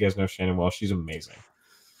don't know if you guys know Shannon well. She's amazing.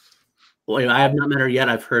 Well, I have not met her yet.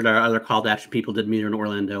 I've heard our other Call to Action people did meet her in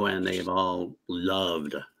Orlando, and they've all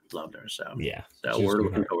loved her. So yeah, so we're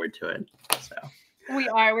looking forward to it. So we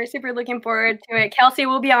are. We're super looking forward to it. Kelsey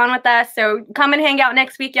will be on with us, so come and hang out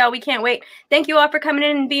next week, y'all. We can't wait. Thank you all for coming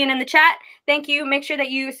in and being in the chat. Thank you. Make sure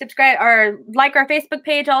that you subscribe or like our Facebook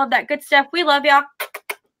page, all of that good stuff. We love y'all.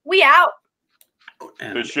 We out.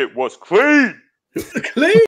 This shit was clean. Clean.